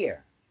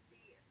fear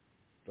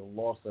the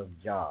loss of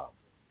jobs,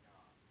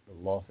 the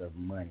loss of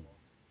money,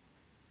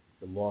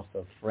 the loss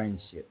of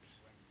friendships,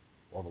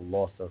 or the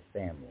loss of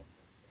family?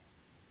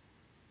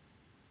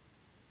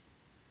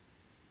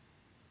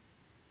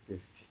 This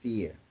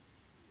fear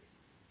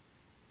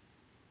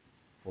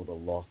for the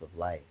loss of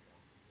life.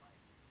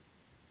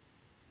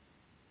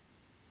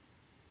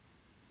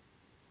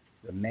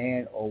 The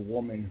man or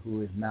woman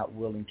who is not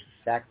willing to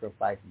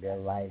sacrifice their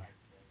life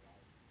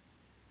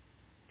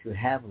to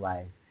have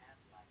life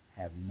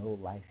have no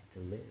life to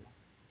live.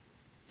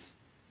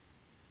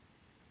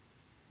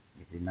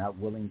 If you're not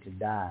willing to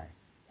die,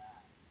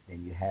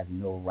 then you have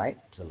no right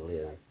to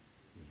live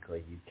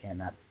because you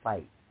cannot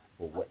fight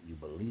for what you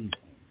believe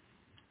in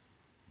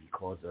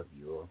because of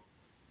your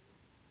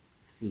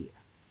fear.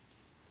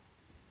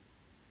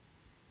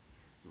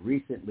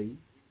 Recently,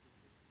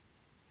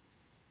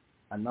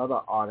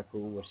 another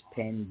article was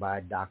penned by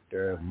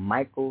Dr.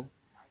 Michael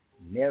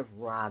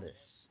Nevradakis.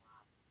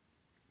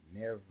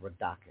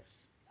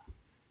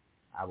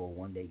 I will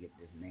one day get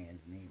this man's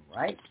name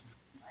right,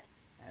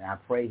 and I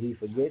pray he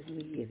forgives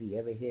me if he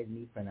ever hears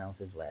me pronounce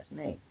his last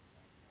name.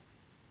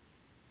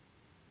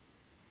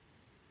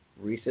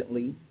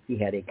 Recently, he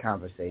had a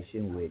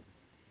conversation with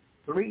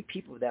 3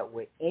 people that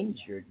were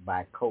injured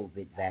by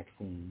COVID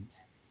vaccines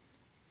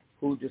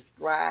who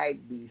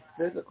described the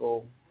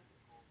physical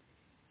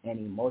and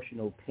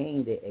emotional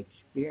pain they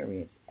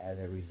experienced as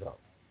a result.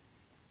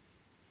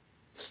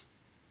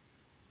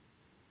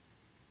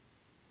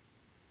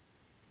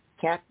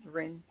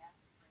 Catherine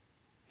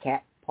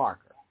Cat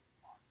Parker,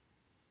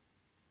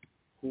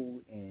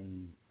 who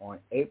on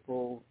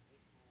April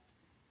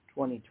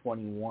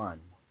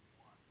 2021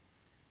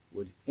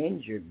 was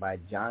injured by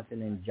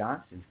Johnson &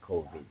 Johnson's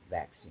COVID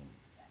vaccine.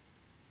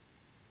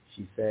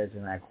 She says,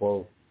 and I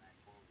quote,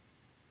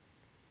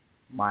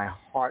 "My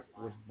heart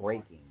was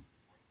breaking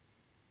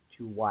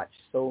to watch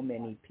so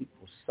many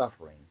people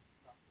suffering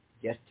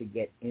just to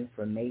get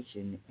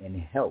information and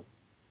help,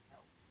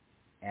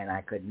 and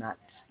I could not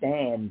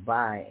stand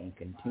by and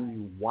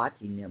continue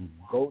watching them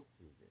go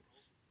through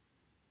this."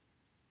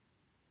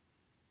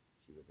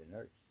 She was a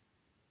nurse.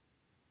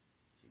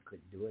 She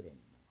couldn't do it anymore.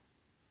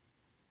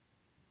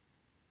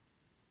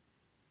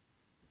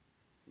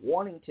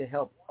 Wanting to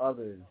help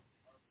others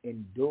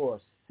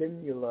endure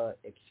similar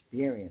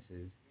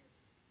experiences,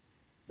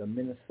 the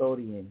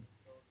Minnesotan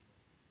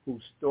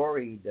whose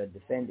story the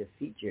defender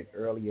featured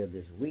earlier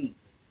this week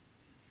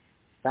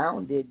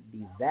founded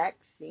the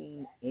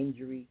Vaccine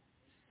Injury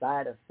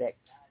Side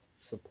Effects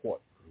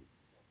Support Group.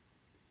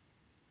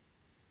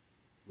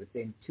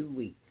 Within 2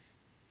 weeks,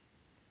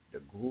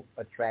 the group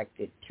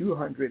attracted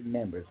 200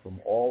 members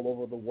from all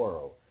over the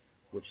world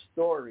with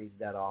stories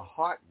that are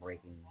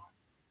heartbreaking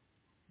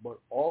but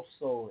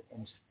also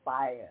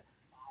inspire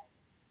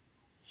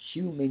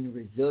human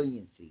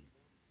resiliency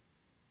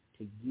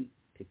to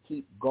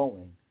keep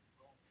going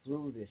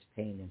through this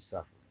pain and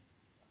suffering.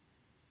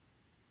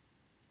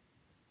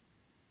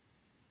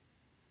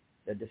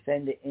 The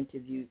defender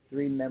interviewed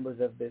 3 members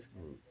of this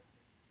group.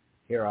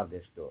 Here are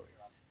their stories.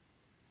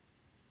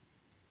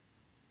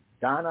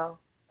 Donna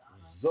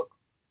Zook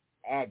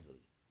Adley.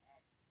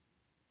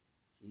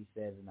 She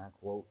says, and I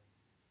quote,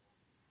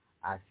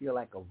 "I feel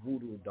like a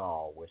voodoo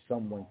doll where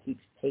someone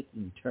keeps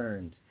taking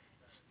turns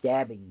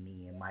stabbing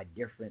me in my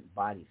different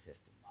body systems."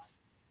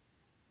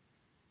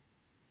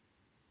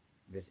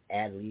 Miss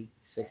Adley,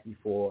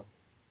 64,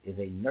 is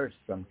a nurse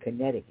from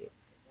Connecticut,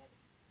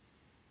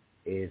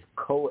 is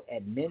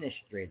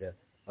co-administrator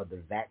of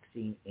the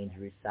Vaccine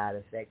Injury Side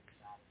Effects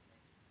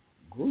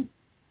Group.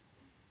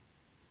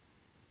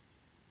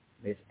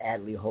 Ms.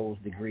 Adley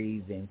holds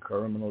degrees in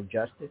criminal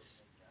justice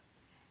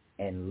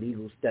and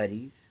legal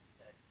studies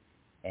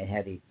and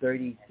had a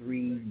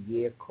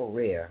 33-year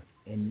career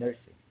in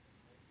nursing.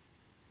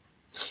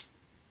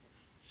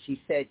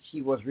 She said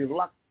she was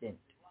reluctant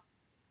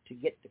to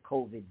get the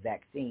COVID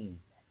vaccine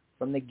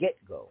from the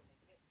get-go,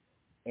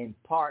 in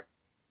part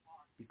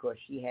because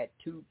she had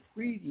 2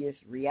 previous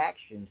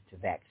reactions to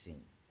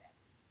vaccines,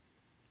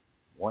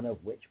 one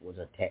of which was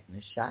a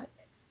tetanus shot,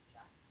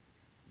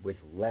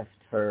 which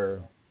left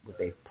her with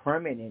a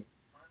permanent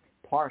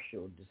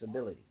partial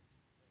disability.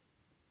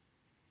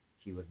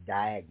 She was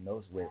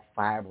diagnosed with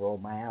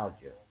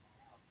fibromyalgia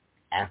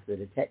after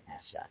the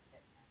tetanus shot.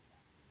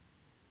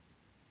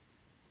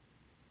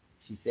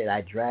 She said, "I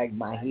dragged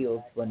my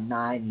heels for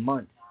 9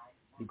 months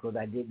because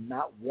I did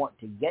not want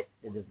to get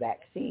the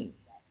vaccine,"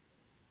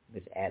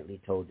 Ms. Adley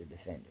told the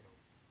defender.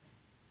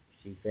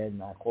 She said,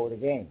 and I quote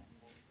again,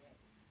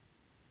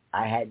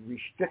 "I had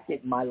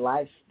restricted my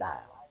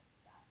lifestyle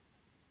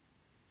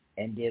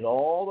and did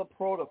all the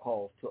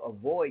protocols to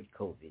avoid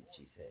COVID,"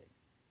 she said.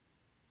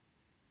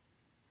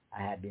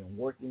 "I had been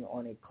working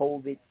on a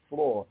COVID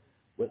floor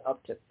with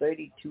up to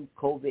 32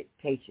 COVID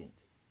patients,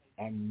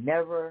 and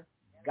never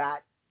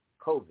got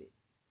COVID.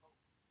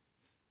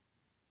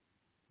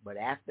 But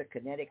after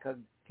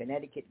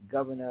Connecticut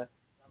Governor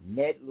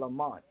Ned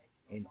Lamont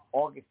in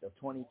August of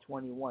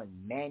 2021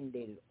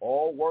 mandated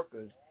all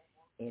workers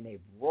in a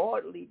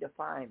broadly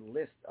defined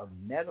list of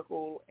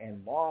medical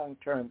and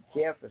long-term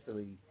care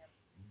facilities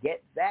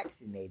get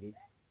vaccinated,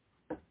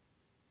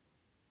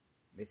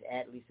 Ms.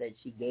 Adley said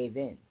she gave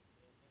in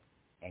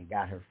and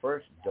got her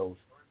first dose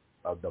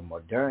of the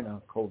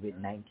Moderna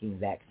COVID-19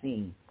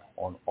 vaccine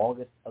on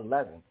August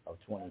 11th of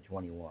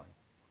 2021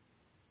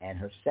 and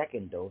her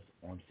second dose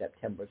on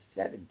September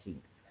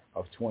 17th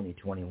of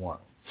 2021.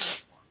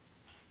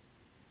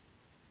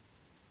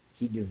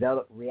 She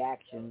developed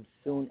reactions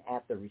soon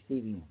after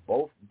receiving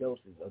both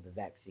doses of the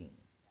vaccine.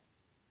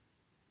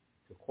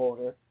 To quote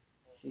her,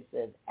 she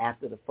says,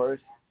 after the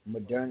first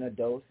Moderna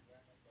dose,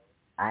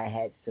 I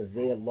had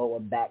severe lower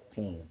back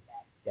pain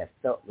that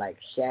felt like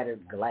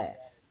shattered glass.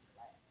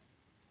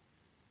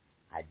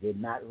 I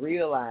did not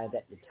realize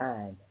at the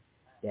time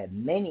that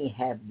many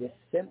have this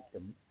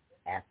symptom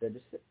after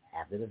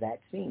the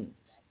vaccines.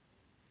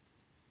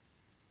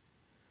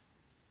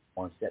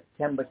 On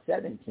September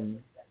 17th,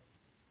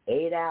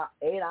 8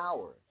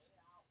 hours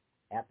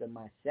after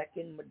my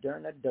second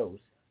Moderna dose,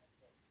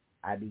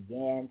 I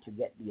began to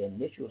get the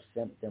initial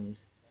symptoms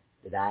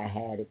that I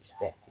had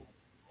expected: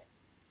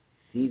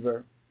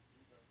 fever,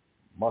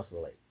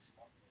 muscle aches.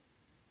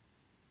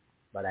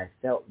 But I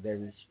felt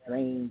very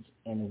strange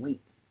and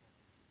weak,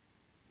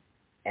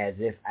 as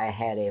if I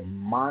had a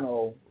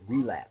mono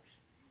relapse,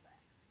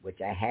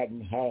 which I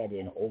hadn't had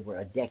in over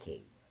a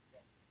decade.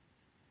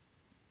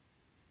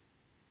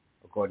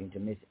 According to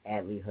Miss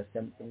Adley, her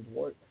symptoms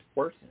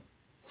worsened.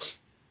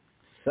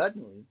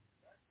 Suddenly,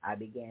 I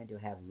began to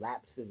have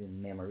lapses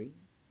in memory,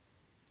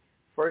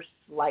 first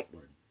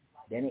slightly,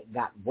 then it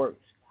got worse.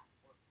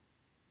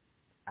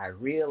 I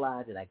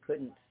realized that I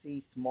couldn't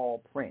see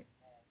small print.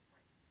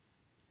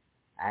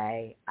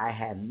 I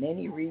had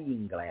many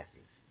reading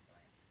glasses,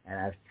 and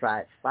I've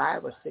tried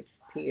 5 or 6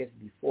 pairs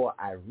before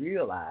I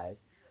realized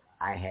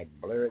I had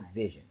blurred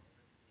vision.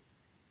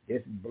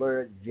 This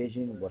blurred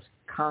vision was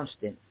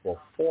constant for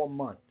 4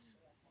 months,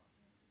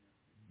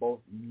 both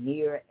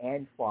near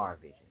and far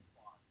vision.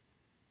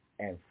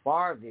 And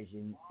far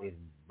vision is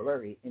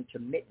blurry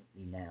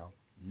intermittently now,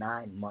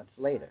 9 months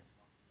later.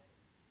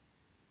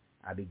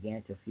 I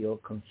began to feel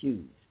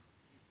confused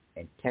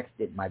and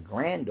texted my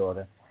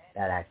granddaughter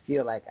that I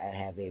feel like I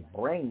have a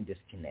brain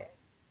disconnect.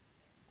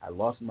 I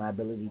lost my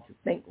ability to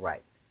think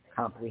right,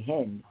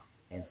 comprehend,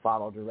 and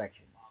follow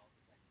directions.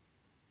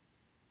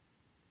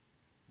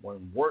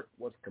 When work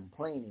was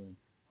complaining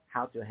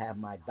how to have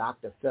my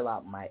doctor fill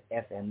out my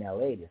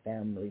FMLA, the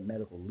Family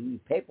Medical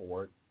Leave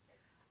paperwork,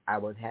 I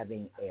was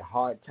having a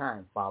hard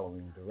time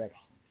following directions.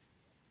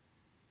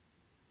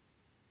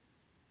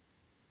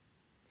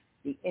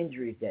 The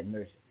injuries that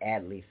Nurse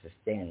Adley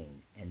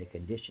sustained and the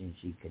conditions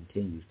she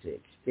continues to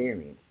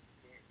experience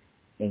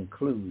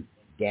include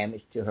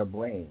damage to her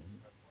brain,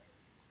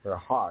 her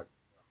heart,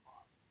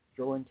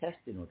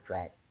 gastrointestinal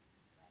tract,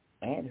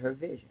 and her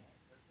vision.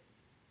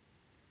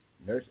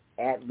 Nurse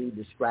Adley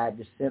described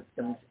the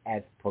symptoms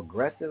as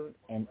progressive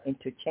and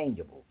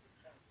interchangeable,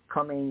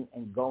 coming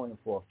and going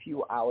for a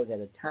few hours at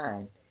a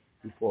time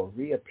before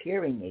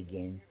reappearing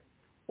again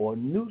or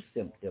new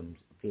symptoms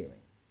appearing.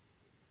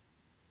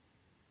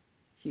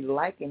 She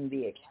likened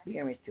the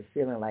experience to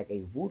feeling like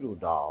a voodoo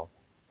doll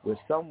where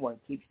someone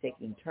keeps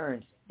taking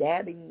turns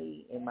stabbing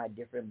me in my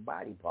different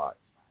body parts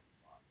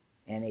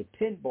and a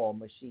pinball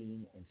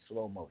machine in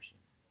slow motion.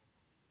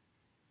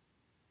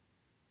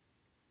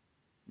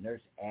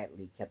 Nurse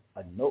Adley kept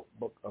a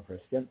notebook of her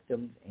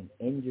symptoms and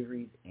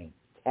injuries and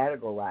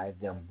categorized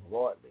them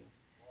broadly,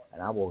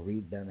 and I will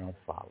read them as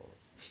follows.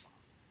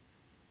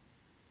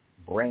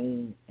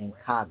 Brain and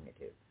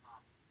cognitive.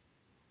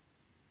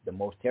 The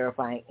most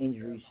terrifying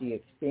injuries she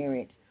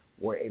experienced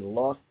were a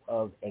loss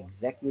of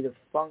executive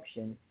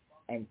function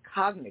and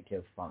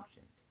cognitive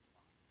function,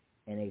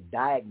 and a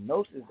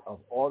diagnosis of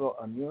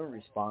autoimmune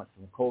response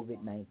from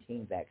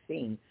COVID-19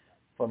 vaccine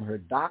from her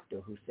doctor,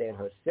 who said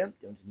her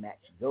symptoms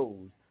matched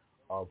those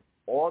of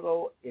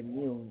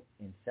autoimmune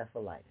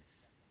encephalitis.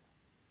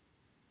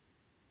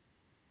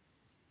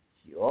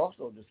 She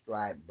also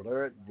described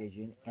blurred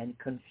vision and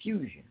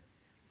confusion,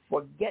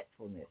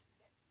 forgetfulness,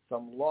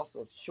 some loss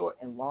of short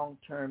and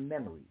long-term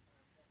memory,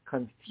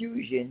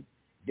 confusion,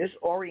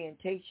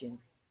 disorientation,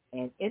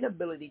 and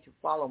inability to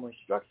follow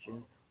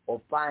instructions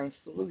or find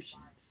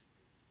solutions,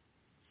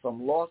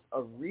 some loss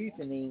of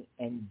reasoning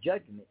and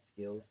judgment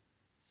skills,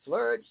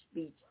 slurred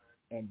speech,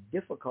 and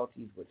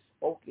difficulties with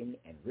spoken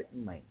and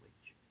written language,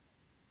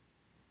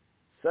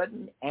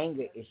 sudden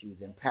anger issues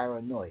and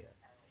paranoia,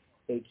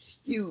 a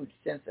skewed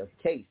sense of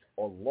taste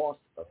or loss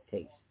of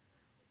taste,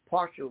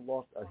 partial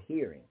loss of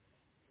hearing,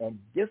 and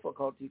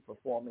difficulty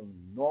performing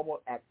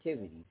normal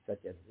activities such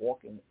as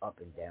walking up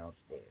and down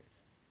stairs.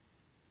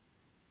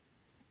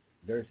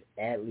 Nurse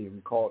Adley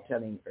recalled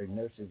telling her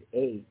nurse's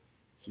aide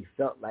she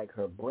felt like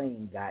her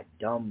brain got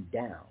dumbed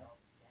down,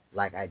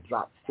 like I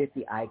dropped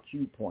 50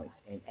 IQ points,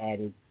 and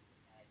added,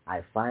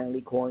 I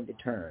finally coined the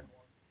term.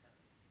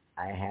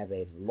 I have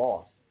a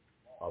loss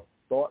of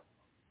thought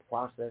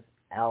process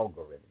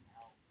algorithms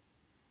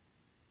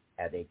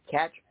as a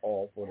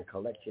catch-all for the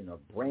collection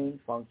of brain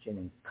function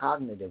and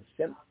cognitive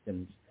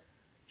symptoms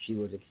she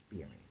was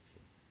experiencing.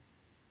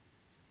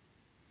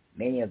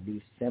 Many of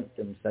these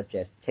symptoms, such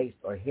as taste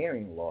or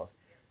hearing loss,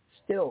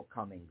 still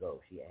come and go,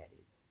 she added.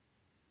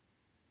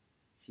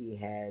 She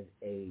has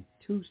a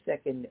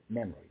 2-second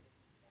memory.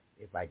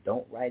 If I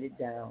don't write it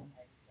down,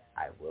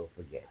 I will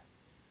forget.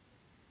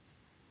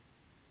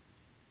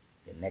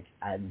 The next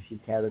item she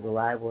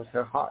categorized was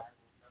her heart.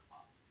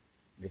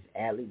 Ms.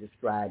 Adley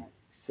described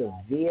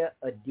severe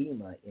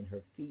edema in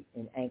her feet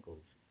and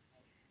ankles,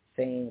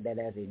 saying that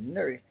as a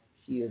nurse,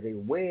 she is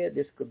aware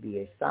this could be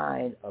a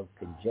sign of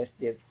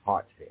congestive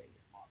heart failure.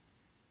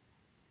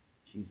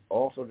 She's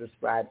also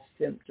described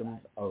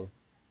symptoms of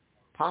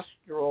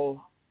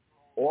postural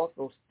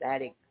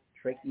orthostatic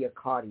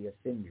tachycardia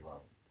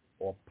syndrome,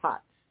 or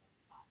POTS,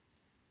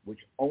 which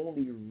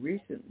only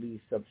recently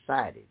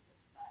subsided,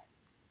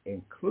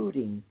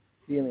 including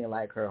feeling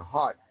like her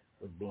heart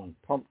was being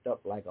pumped up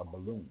like a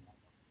balloon.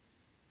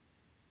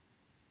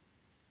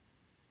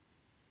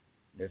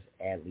 Nurse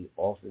Adley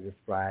also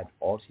described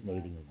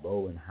alternating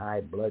low and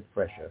high blood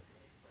pressure,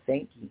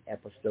 fainting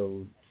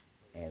episodes,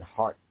 and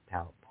heart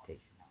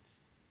palpitations.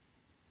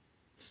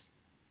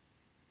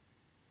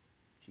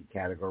 She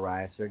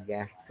categorized her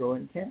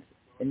gastrointestinal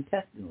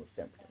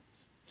symptoms: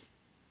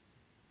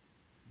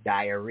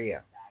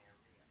 diarrhea,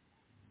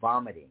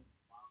 vomiting,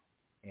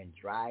 and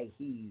dry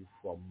heaves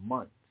for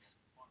months,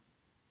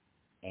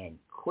 and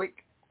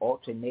quick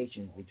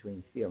alternations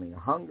between feeling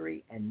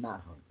hungry and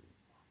not hungry,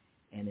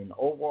 and an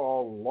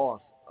overall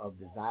loss of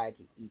desire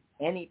to eat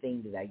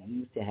anything that I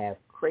used to have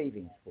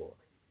cravings for.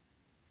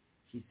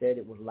 She said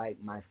it was like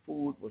my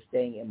food was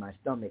staying in my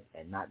stomach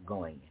and not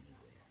going anywhere.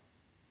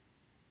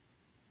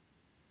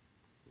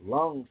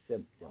 Lung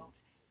symptoms,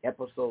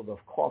 episodes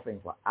of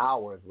coughing for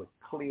hours with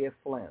clear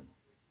phlegm,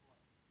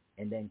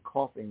 and then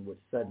coughing would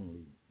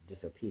suddenly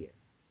disappear.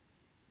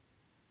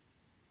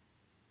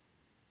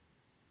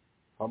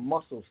 Her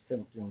muscle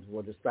symptoms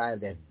were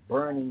described as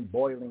burning,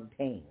 boiling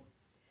pain,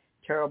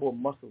 terrible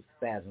muscle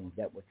spasms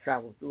that would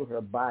travel through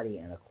her body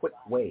in a quick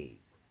wave.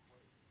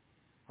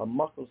 Her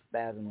muscle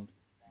spasms,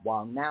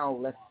 while now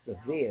less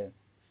severe,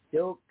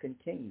 still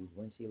continues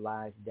when she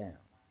lies down.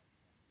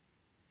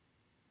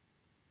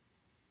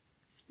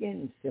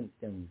 Skin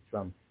symptoms,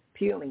 from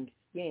peeling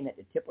skin at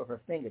the tip of her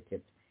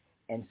fingertips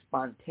and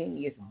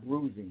spontaneous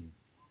bruising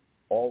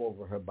all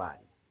over her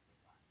body.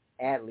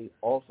 Adley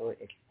also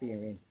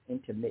experienced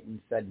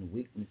intermittent sudden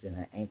weakness in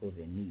her ankles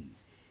and knees,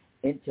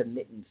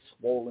 intermittent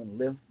swollen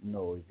lymph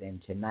nodes,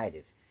 and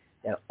tinnitus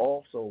that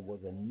also was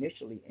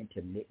initially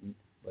intermittent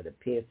but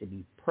appears to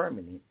be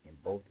permanent in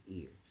both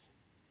ears.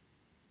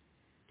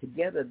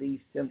 Together, these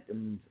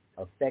symptoms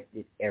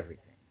affected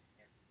everything.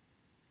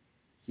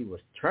 She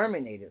was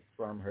terminated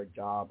from her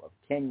job of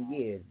 10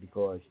 years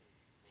because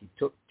she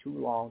took too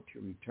long to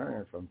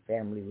return from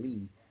family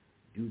leave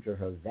due to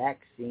her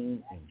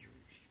vaccine injuries.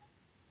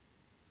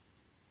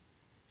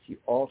 She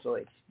also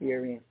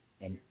experienced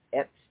an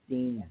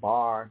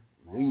Epstein-Barr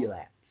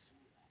relapse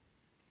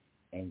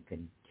and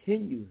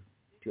continues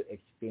to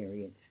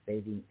experience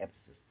fading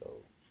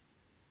episodes.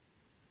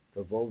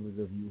 For those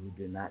of you who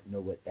do not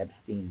know what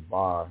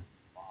Epstein-Barr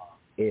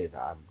is,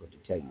 I'm going to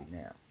tell you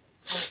now.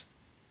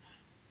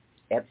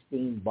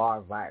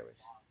 Epstein-Barr virus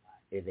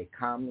is a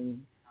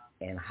common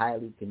and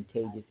highly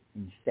contagious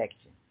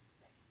infection.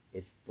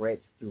 It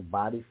spreads through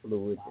body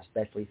fluids,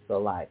 especially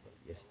saliva,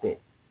 your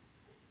spit.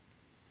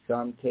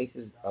 Some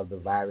cases of the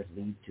virus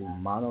lead to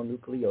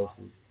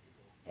mononucleosis,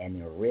 and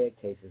in rare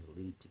cases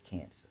lead to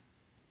cancer.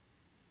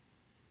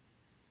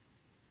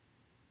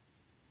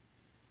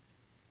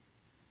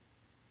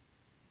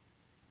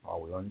 Are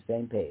we on the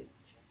same page?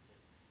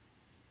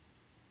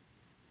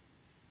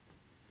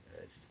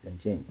 Let's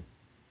continue.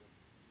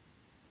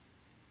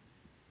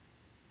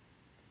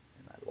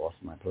 Lost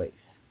my place.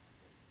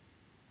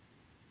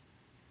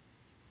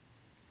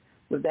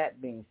 With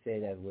that being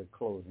said, as we're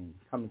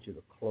coming to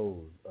the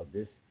close of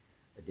this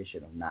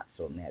edition of Not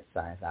So Mad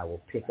Science, I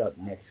will pick up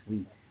next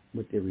week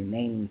with the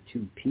remaining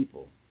 2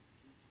 people.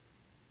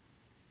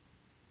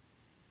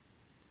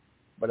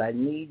 But I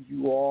need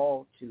you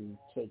all to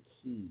take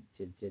heed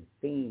to the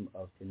theme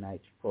of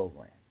tonight's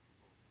program.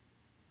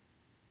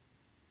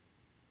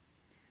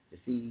 The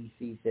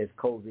CDC says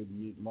COVID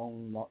need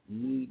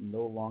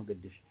no longer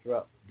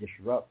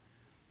disrupt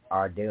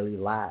our daily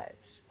lives.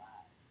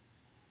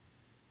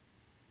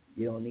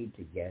 You don't need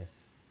to guess.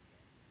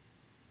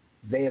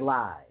 They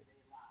lied.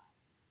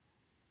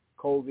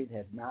 COVID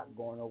has not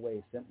gone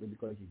away simply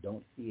because you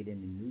don't see it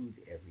in the news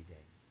every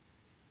day.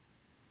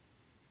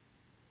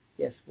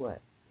 Guess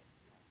what?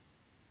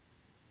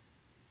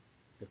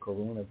 The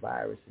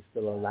coronavirus is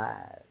still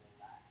alive.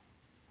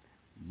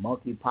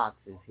 Monkeypox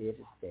is here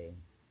to stay.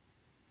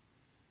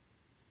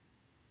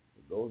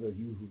 Those of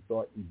you who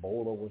thought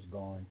Ebola was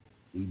gone,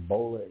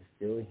 Ebola is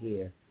still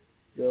here,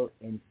 still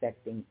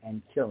infecting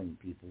and killing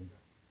people.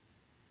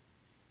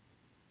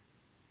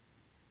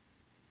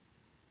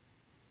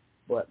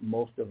 But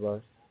most of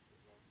us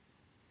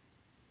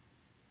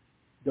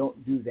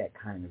don't do that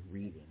kind of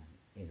reading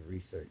and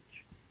research.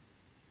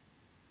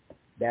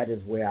 That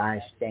is where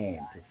I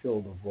stand, to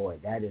fill the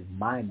void. That is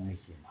my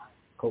mission,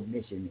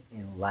 commission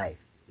in life,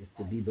 is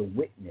to be the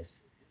witness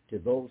to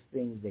those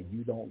things that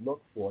you don't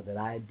look for that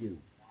I do.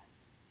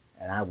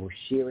 And I will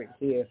share it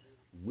here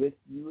with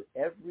you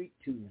every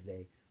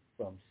Tuesday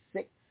from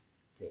 6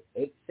 to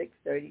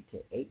 6:30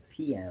 to 8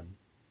 p.m.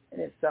 and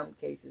in some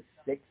cases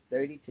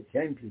 6:30 to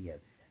 10 p.m.,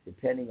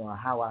 depending on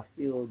how I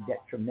feel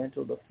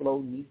detrimental the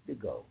flow needs to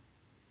go.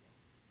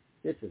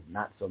 This is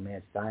Not So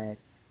Mad Science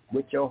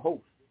with your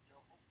host,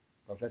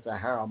 Professor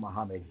Harold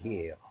Muhammad,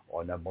 here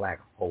on the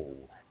Black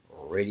Hole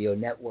Radio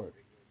Network.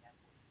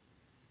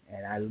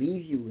 And I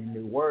leave you in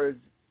the words,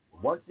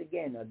 once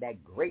again, of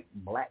that great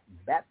black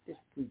Baptist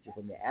preacher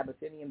from the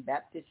Abyssinian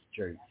Baptist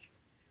Church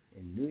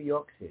in New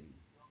York City,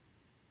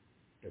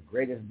 the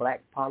greatest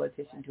black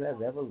politician to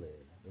have ever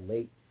lived, the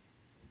late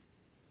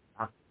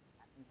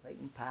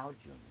Clayton Powell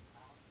Jr.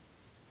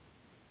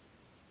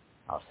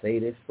 I'll say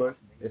this first,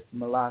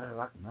 Bismillah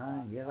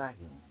ar-Rahman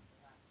ar-Rahim.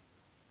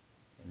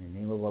 In the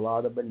name of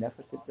Allah, the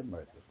Beneficent, the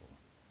Merciful.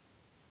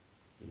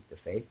 Keep the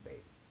faith,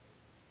 baby.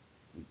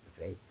 Keep the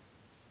faith.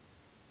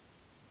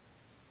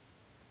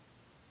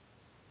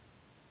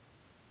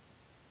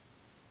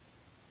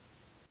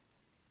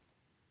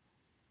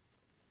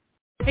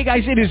 Hey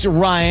guys, it is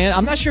Ryan.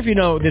 I'm not sure if you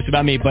know this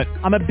about me, but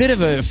I'm a bit of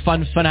a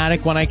fun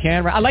fanatic when I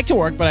can. I like to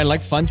work, but I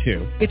like fun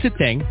too. It's a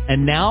thing.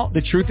 And now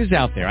the truth is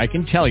out there. I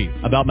can tell you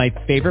about my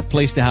favorite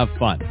place to have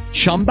fun.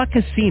 Chumba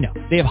Casino.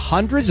 They have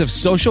hundreds of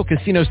social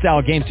casino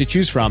style games to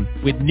choose from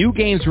with new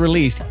games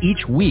released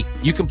each week.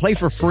 You can play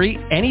for free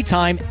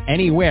anytime,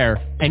 anywhere.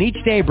 And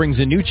each day brings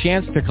a new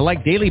chance to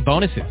collect daily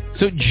bonuses.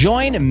 So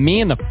join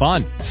me in the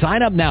fun.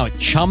 Sign up now at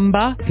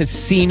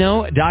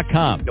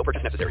ChumbaCasino.com. No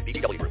purchase necessary.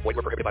 VGW Group. Void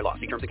where prohibited by law.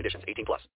 See terms and conditions. 18+.